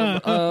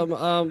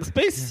 minutes.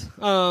 Space.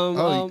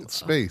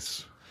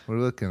 Space. We're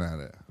looking at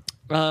it.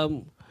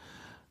 I'm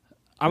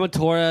a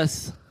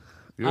Taurus.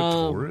 You're a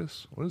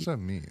Taurus? What does that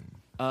mean?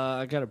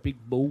 I got a big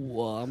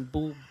bull. I'm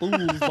bull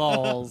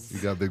balls. You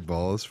got big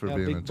balls for Got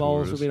being a big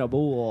balls Taurus? for being a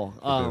bull.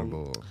 For being a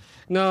bull.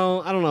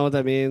 No, I don't know what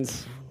that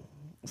means.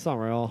 It's not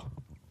real.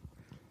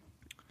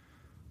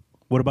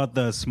 What about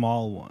the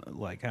small one?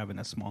 Like having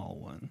a small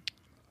one?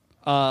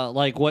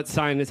 Like what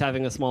sign is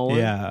having a small one?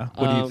 Yeah.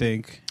 What do you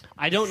think?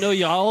 I don't know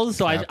y'all,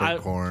 so I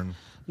Capricorn.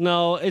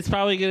 no. It's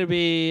probably gonna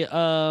be It's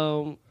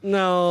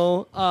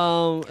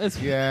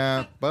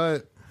Yeah,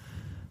 but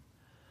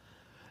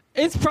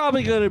it's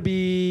probably gonna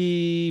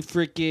be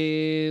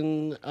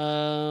freaking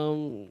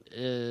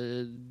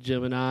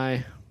Gemini.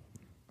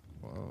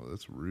 wow,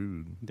 that's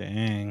rude.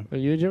 Dang. Are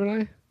you a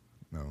Gemini?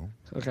 No.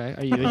 Okay.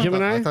 Are you a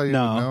Gemini? I thought you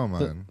No. would know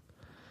mine.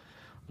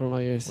 What am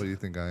I yours? What do you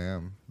think I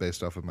am,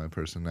 based off of my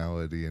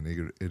personality and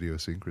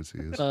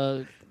idiosyncrasies?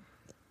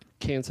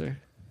 Cancer.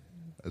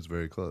 That's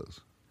very close.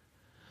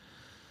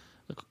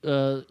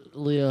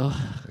 Leo.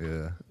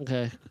 Yeah.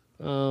 Okay.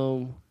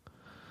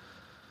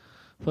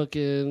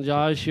 Fucking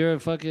Josh, you're a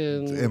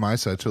fucking. Am I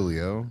such a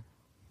Leo?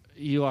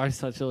 You are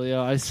such a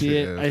Leo. I see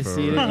it. Yeah, I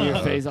see it in for your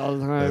real. face all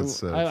the time. That's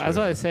so That's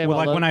what I say Well,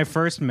 about like when love. I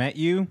first met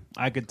you,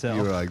 I could tell.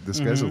 You were like, this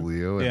guy's a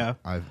Leo, and Yeah.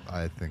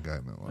 I think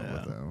I'm in love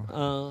with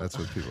him. That's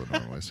what people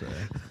normally say.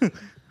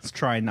 Let's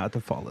try not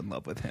to fall in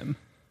love with him.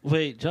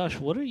 Wait, Josh,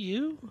 what are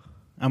you?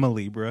 I'm a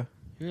Libra.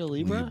 You're a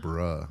Libra?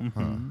 Libra.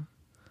 Huh.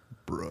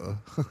 Bruh.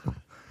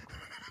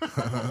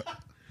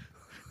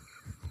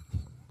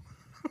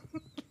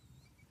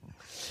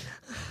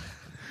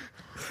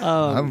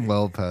 I'm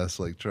well past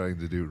like trying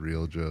to do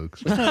real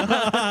jokes.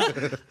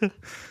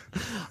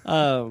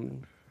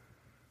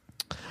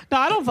 No,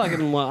 I don't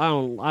fucking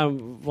want.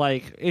 I'm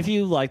like, if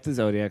you like the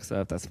Zodiac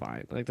stuff, that's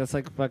fine. Like, that's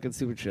like fucking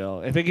super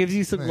chill. If it gives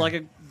you some like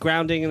a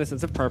grounding and a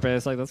sense of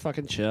purpose, like that's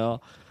fucking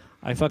chill.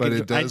 I fucking. But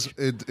it does.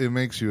 It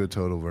makes you a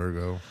total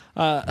Virgo.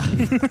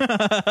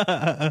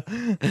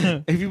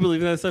 If you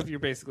believe in that stuff, you're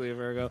basically a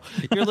Virgo.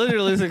 You're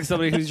literally listening to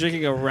somebody who's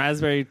drinking a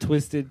raspberry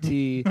twisted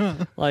tea.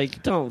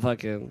 Like, don't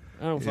fucking.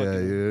 I don't fucking.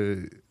 Yeah,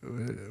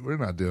 we're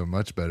not doing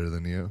much better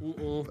than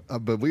you,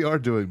 but we are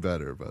doing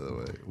better. By the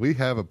way, we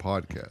have a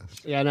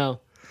podcast. Yeah, I know.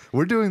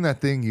 We're doing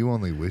that thing you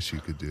only wish you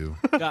could do.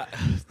 God.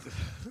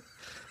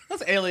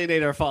 Let's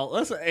alienate our fault.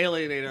 Let's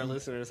alienate our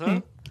listeners,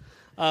 huh?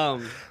 I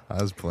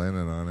was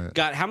planning on it.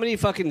 God, how many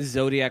fucking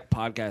Zodiac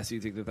podcasts do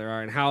you think that there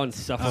are, and how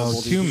insufferable?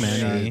 Oh, too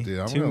many. Yeah, dude,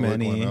 I'm Too gonna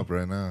many. look one up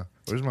right now.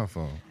 Where's my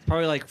phone?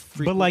 Probably like.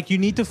 But like, you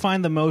need to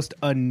find the most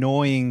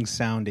annoying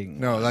sounding.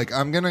 No, like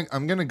I'm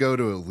gonna go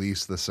to at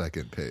least the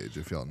second page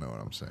if y'all know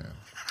what I'm saying.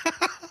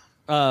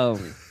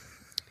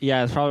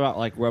 Yeah, it's probably about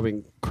like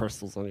rubbing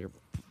crystals on your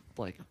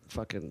like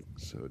fucking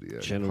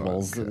Zodiac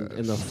genitals podcast.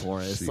 in the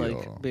forest, like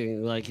Seal.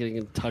 being like getting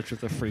in touch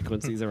with the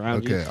frequencies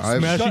around Okay, you.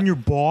 Smashing your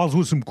balls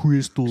with some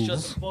crystals. Shut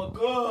the fuck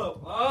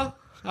up, huh?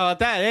 How about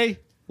that, eh?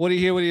 What do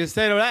you hear? What do you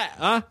say to that,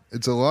 huh?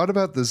 It's a lot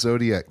about the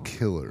Zodiac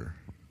killer.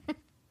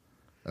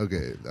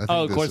 Okay. I think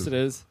Oh, of this course it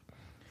is.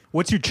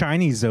 What's your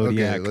Chinese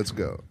zodiac? Okay, let's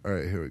go. All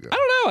right, here we go. I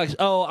don't know. Actually.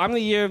 Oh, I'm the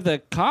year of the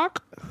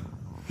cock.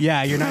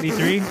 Yeah, you're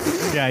 93.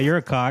 Yeah, you're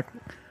a cock.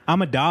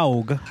 I'm a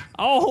dog.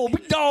 Oh,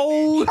 big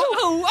dog.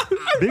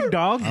 Big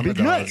dog. I'm Big a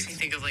dog. nuts. Makes me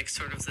think of like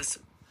sort of this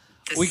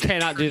We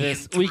cannot do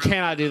this. We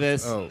cannot do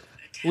this. Oh,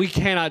 We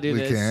cannot do We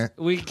this. can't?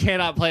 We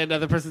cannot play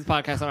another person's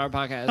podcast on our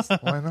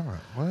podcast. why not?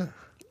 What?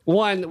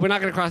 One, we're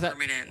not going to cross that.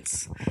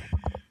 permanence.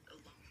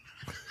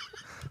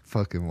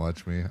 Fucking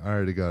watch me. I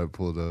already got it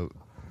pulled up.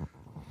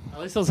 At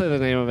least I'll say the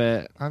name of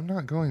it. I'm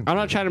not going. I'm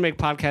not trying to make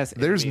podcasts.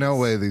 There's no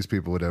enemies. way these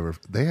people would ever.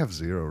 They have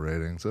 0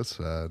 ratings. That's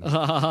sad. They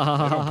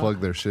don't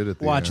plug their shit at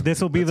the Watch, end.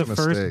 this will be That's the a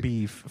first mistake.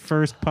 beef.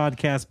 First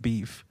podcast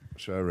beef.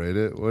 Should I rate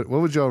it? What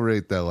would y'all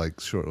rate that like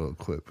short little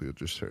clip we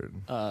just heard?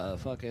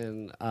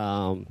 Fucking.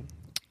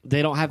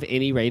 They don't have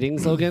any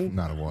ratings, Logan.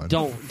 Not a 1.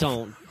 Don't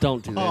do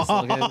this,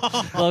 Logan.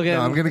 Logan.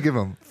 No, I'm gonna give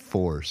them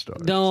 4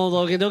 stars. No,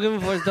 Logan, don't give him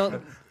voice.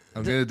 Don't.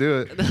 I'm gonna do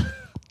it.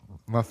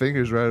 My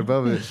finger's right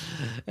above it.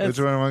 Which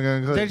one am I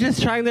gonna click? They're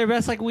just trying their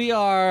best, like we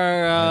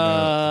are.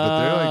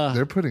 But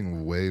they're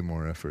putting way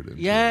more effort into it.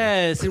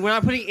 Yes, and we're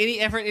not putting any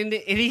effort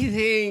into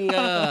anything.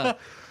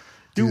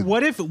 Dude,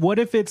 what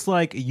if it's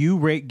like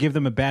you give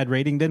them a bad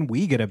rating, then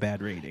we get a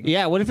bad rating?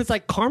 Yeah, what if it's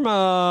like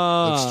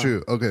karma? That's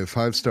true. Okay,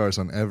 5 stars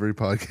on every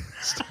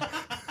podcast.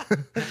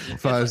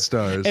 5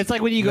 stars. It's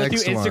like when you go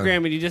Next through Instagram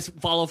one. and you just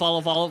follow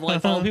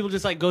people.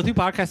 Just like go through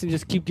podcasts and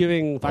just keep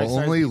giving 5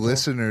 stars. Only to people.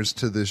 listeners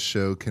to this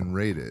show can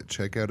rate it.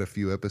 Check out a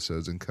few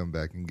episodes and come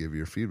back and give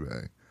your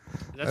feedback.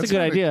 That's a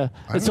good idea.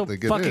 I And so don't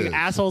think it fucking is.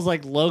 assholes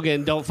like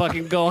Logan don't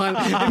fucking go on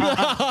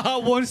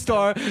 1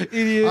 star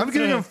idiots. I'm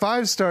giving them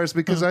 5 stars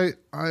because I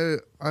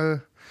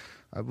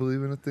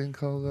believe in a thing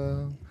called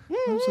I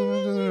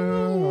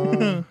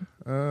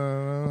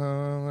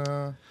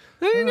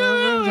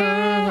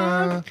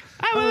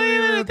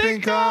believe in a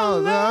thing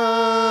called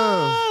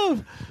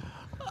love.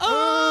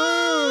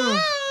 love.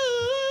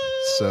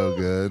 So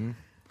good.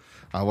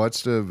 I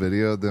watched a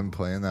video of them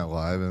playing that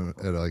live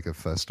at like a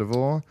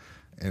festival,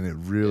 and it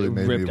really It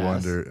made me ripped ass.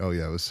 wonder. Oh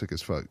yeah, it was sick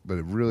as fuck. But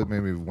it really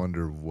made me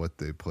wonder what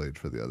they played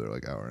for the other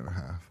like hour and a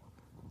half.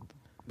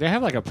 They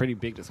have like a pretty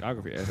big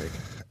discography, I think.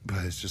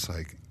 But it's just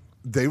like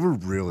they were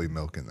really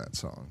milking that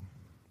song.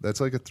 That's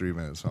like a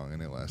 3-minute song,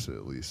 and it lasted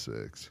at least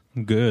 6.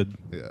 Good.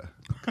 Yeah,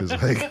 because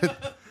like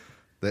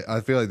I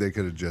feel like they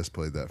could have just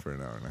played that for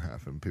an hour and a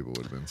half, and people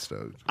would have been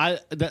stoked.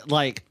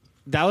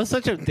 That was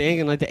such a thing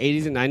in like the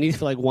 80s and 90s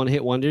for like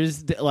one-hit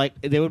wonders. Like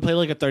they would play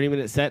like a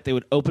 30-minute set. They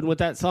would open with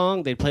that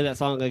song. They'd play that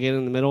song again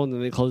in the middle, and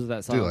then they close with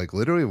that song. Dude, like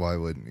literally, why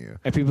wouldn't you?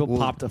 And people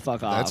popped the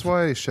fuck off. That's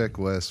why Sheck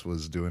West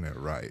was doing it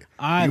right.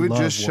 I you would love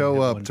just show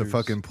one-hit up to wonders.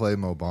 fucking play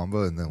Mo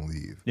Bamba and then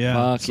leave. Yeah.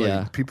 Fuck It's like,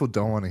 yeah. people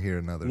don't want to hear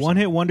another One song.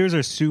 hit wonders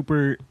are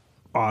super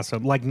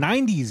awesome. Like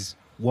 90s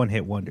one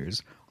hit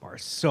wonders are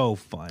so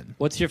fun.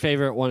 What's your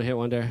favorite one-hit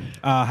wonder?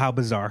 How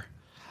bizarre.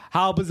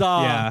 How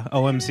bizarre. Yeah.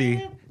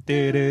 OMC.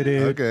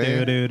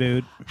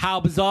 Okay. How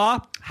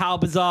bizarre. How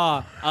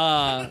bizarre.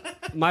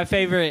 My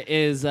favorite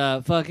is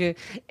fucking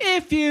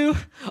if you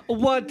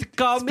want to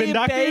call Spin me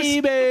Doctors?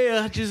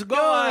 baby, just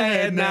go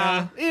ahead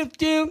now.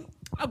 If you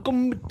are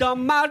gonna do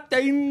my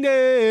thing,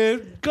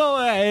 go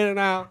ahead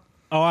now.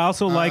 Oh, I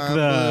also like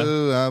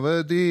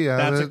the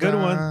That's a good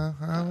one.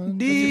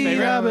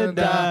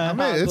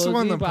 It's the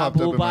one that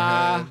popped up in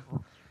my head.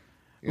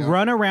 Yeah.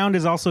 Run Around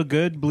is also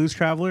good. Blues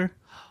Traveler.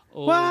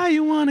 Why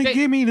you wanna They-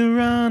 give me the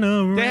run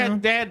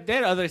around? They had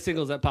other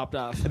singles that popped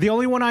off. The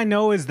only one I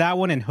know is that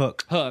one and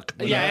Hook. Hook.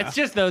 Yeah, it's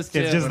just those two.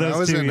 It's just When I those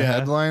was two, in yeah.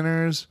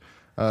 Headliners,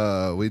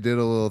 we did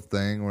a little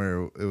thing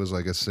where it was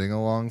like a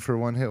sing-along for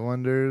one-hit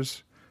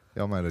wonders.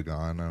 Y'all might have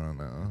gone. I don't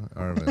know.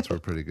 Our events were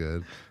pretty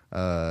good.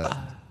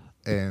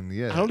 And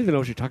yeah, I don't even know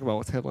what you're talking about.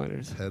 What's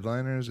headliners?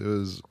 headliners. It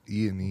was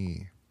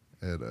E&E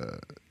at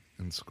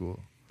in school.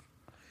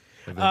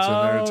 Events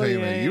and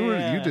entertainment.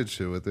 yeah. You did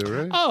shit with it,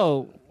 right?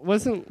 Oh,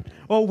 wasn't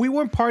Well, we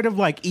weren't part of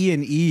like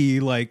E&E.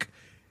 Like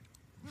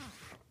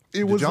it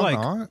Did was y'all like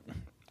not?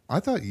 I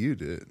thought you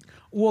did.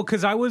 well,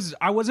 because I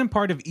wasn't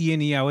part of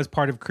E&E. I was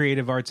part of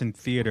Creative Arts and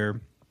Theater,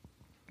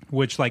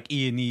 which like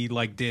E&E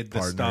like did the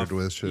Partnered stuff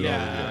with shit.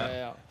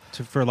 yeah.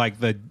 for like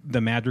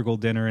the Madrigal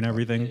dinner and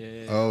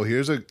everything. Oh,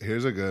 here's a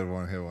good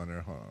one hit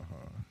wonder. Hold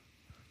on.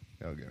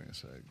 Y'all give me a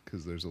sec,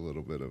 because there's a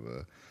little bit of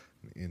an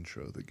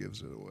intro that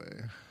gives it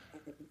away.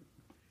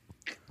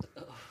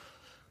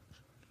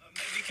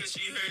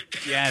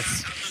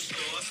 Yes.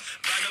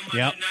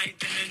 Yep.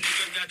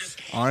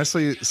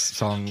 Honestly,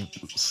 song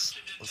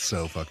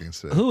so fucking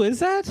sick. Who is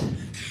that?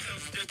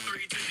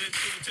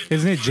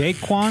 Isn't it Jake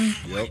Kwan?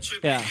 Yep.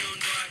 Yeah.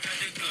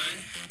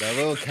 That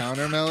little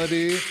counter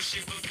melody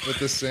with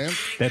the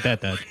synth,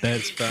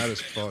 That's fat as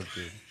fuck,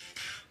 dude.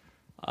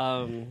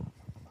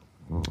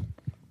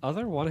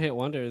 Other one-hit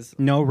wonders.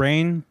 No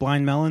Rain,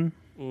 Blind Melon.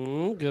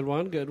 Good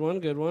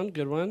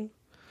one.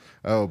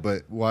 Oh,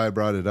 but why I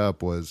brought it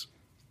up was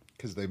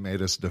because they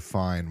made us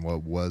define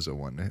what was a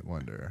one-hit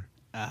wonder.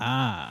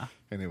 Ah.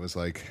 And it was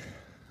like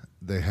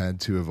they had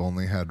to have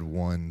only had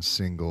one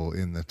single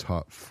in the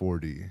top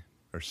 40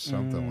 or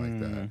something like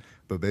that.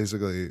 But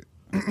basically,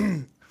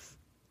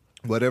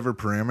 whatever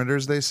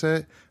parameters they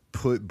set,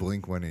 put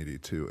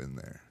Blink-182 in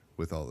there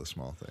with all the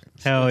small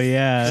things. Hell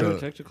yeah. So-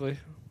 Technically.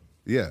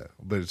 Yeah,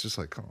 but it's just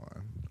like, come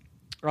on.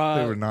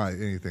 They were not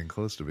anything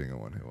close to being a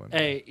one-hit wonder.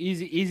 Hey,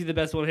 easy, the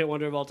best one-hit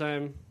wonder of all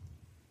time.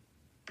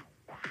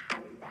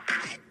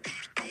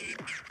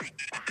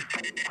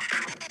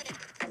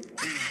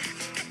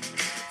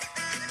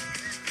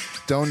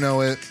 Don't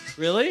know it.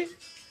 Really?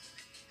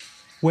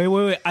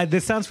 Wait.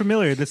 This sounds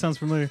familiar.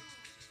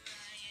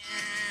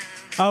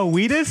 Oh,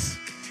 Weirdos?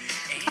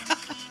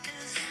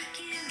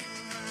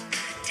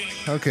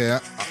 Okay,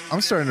 I'm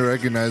starting to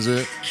recognize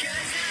it.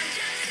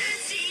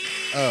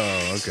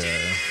 Oh,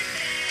 okay.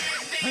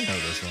 I know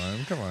this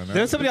one. Come on.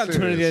 There was somebody on It's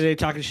Twitter the serious. other day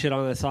talking shit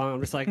on this song.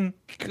 I'm just like,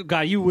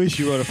 God, you wish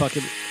you wrote a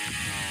fucking...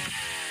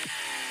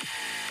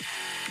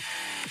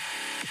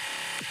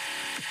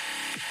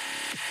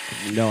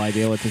 No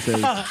idea what this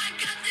is. Oh,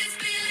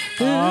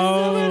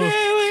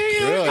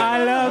 Really?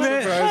 I love I'm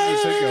it. surprised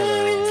it took y'all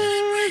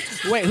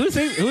that long. Wait,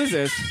 who is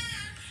this?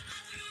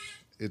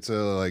 It's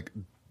a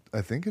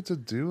I think it's a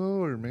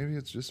duo, or maybe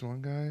it's just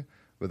one guy,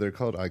 but they're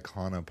called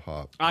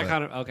Iconopop.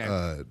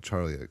 Okay.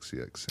 Charlie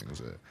XCX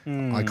sings it.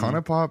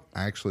 Iconopop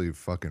actually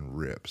fucking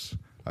rips.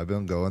 I've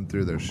been going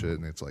through their shit,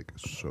 and it's like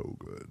so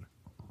good,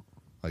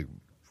 like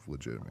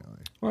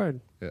legitimately.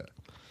 Word. Yeah,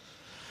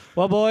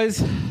 Well,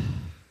 boys,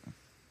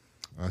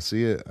 I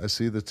see it. I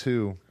see the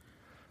two.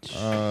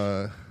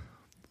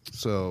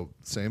 So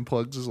same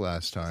plugs as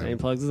last time. same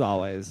plugs as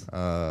always.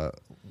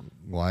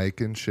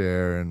 Like and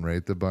share and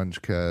rate the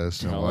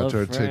Bunchcast and Tell watch a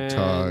our friend.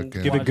 TikTok. And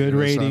Give it good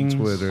follow us ratings. on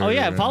Twitter. Oh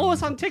yeah, follow and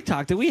us on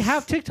TikTok. Do we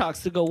have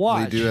TikToks to go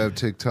watch? We do have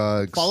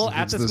TikToks. Follow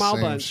at It's the the Smile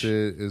same Bunch.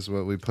 shit is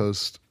what we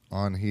post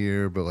on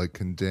here, but like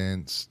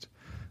condensed.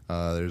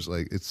 There's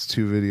it's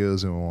 2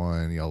 videos in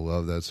one. Y'all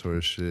love that sort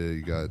of shit.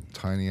 You got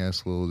tiny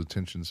ass little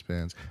attention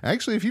spans.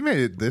 Actually, if you made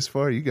it this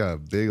far, you got a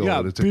big old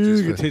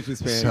attention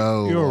span.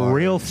 So You're a large.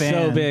 real fan.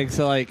 So big.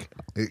 So like,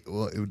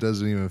 It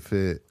doesn't even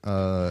fit.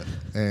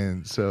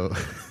 And so.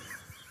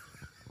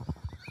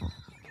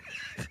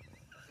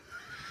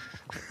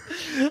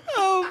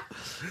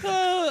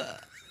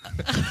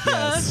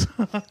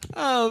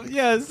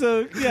 Yes.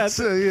 So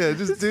yeah,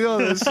 just do all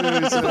this shit.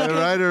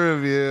 Write a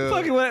review.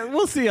 fucking,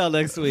 we'll see y'all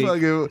next week.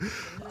 Fucking,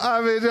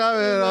 I've been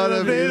driving on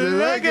a piece of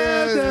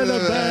records in the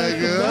back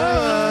of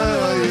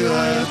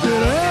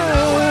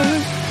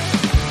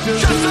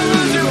Just to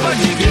lose you, but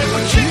you get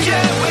what you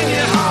get when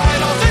you